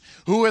most?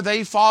 Who are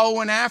they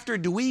following after?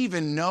 Do we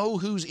even know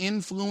who's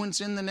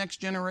influencing the next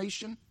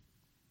generation?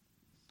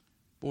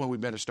 Boy, we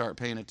better start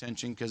paying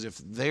attention, because if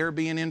they're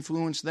being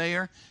influenced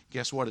there,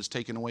 guess what? It's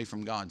taken away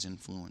from God's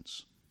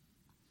influence.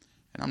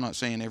 And I'm not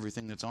saying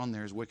everything that's on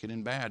there is wicked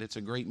and bad. It's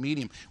a great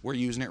medium. We're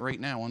using it right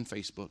now on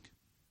Facebook.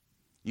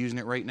 Using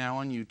it right now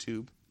on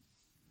YouTube.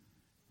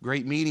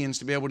 Great mediums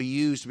to be able to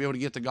use, to be able to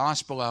get the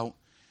gospel out.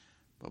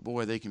 But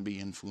boy, they can be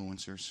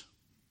influencers.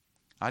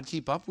 I'd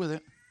keep up with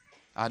it.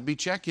 I'd be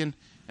checking,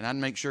 and I'd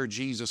make sure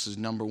Jesus is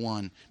number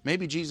one.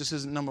 Maybe Jesus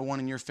isn't number one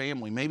in your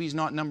family. Maybe He's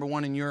not number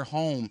one in your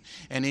home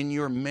and in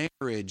your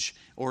marriage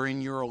or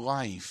in your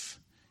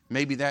life.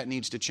 Maybe that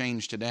needs to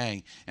change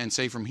today and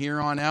say from here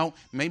on out,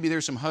 maybe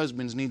there's some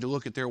husbands need to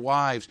look at their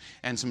wives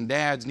and some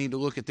dads need to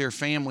look at their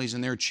families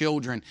and their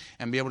children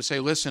and be able to say,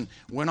 listen,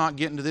 we're not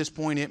getting to this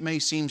point. It may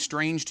seem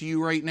strange to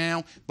you right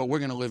now, but we're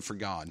going to live for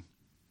God.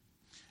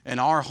 And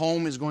our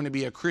home is going to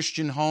be a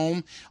Christian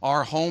home.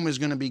 Our home is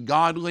going to be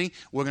godly.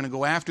 We're going to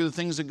go after the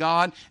things of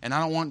God. And I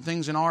don't want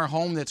things in our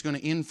home that's going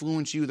to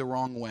influence you the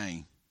wrong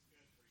way.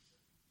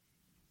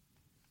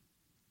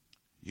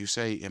 You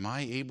say, am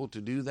I able to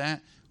do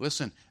that?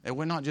 Listen,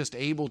 we're not just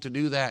able to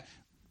do that.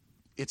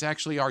 It's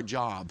actually our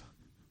job.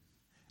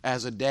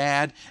 As a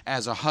dad,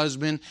 as a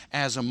husband,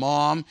 as a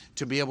mom,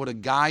 to be able to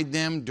guide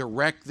them,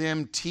 direct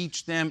them,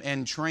 teach them,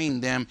 and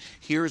train them.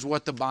 Here's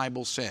what the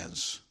Bible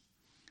says.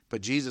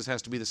 But Jesus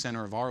has to be the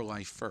center of our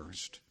life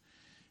first.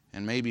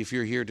 And maybe if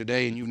you're here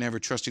today and you've never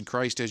trusted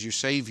Christ as your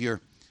Savior,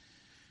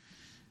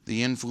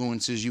 the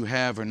influences you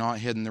have are not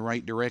heading the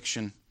right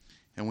direction,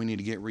 and we need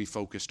to get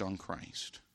refocused on Christ.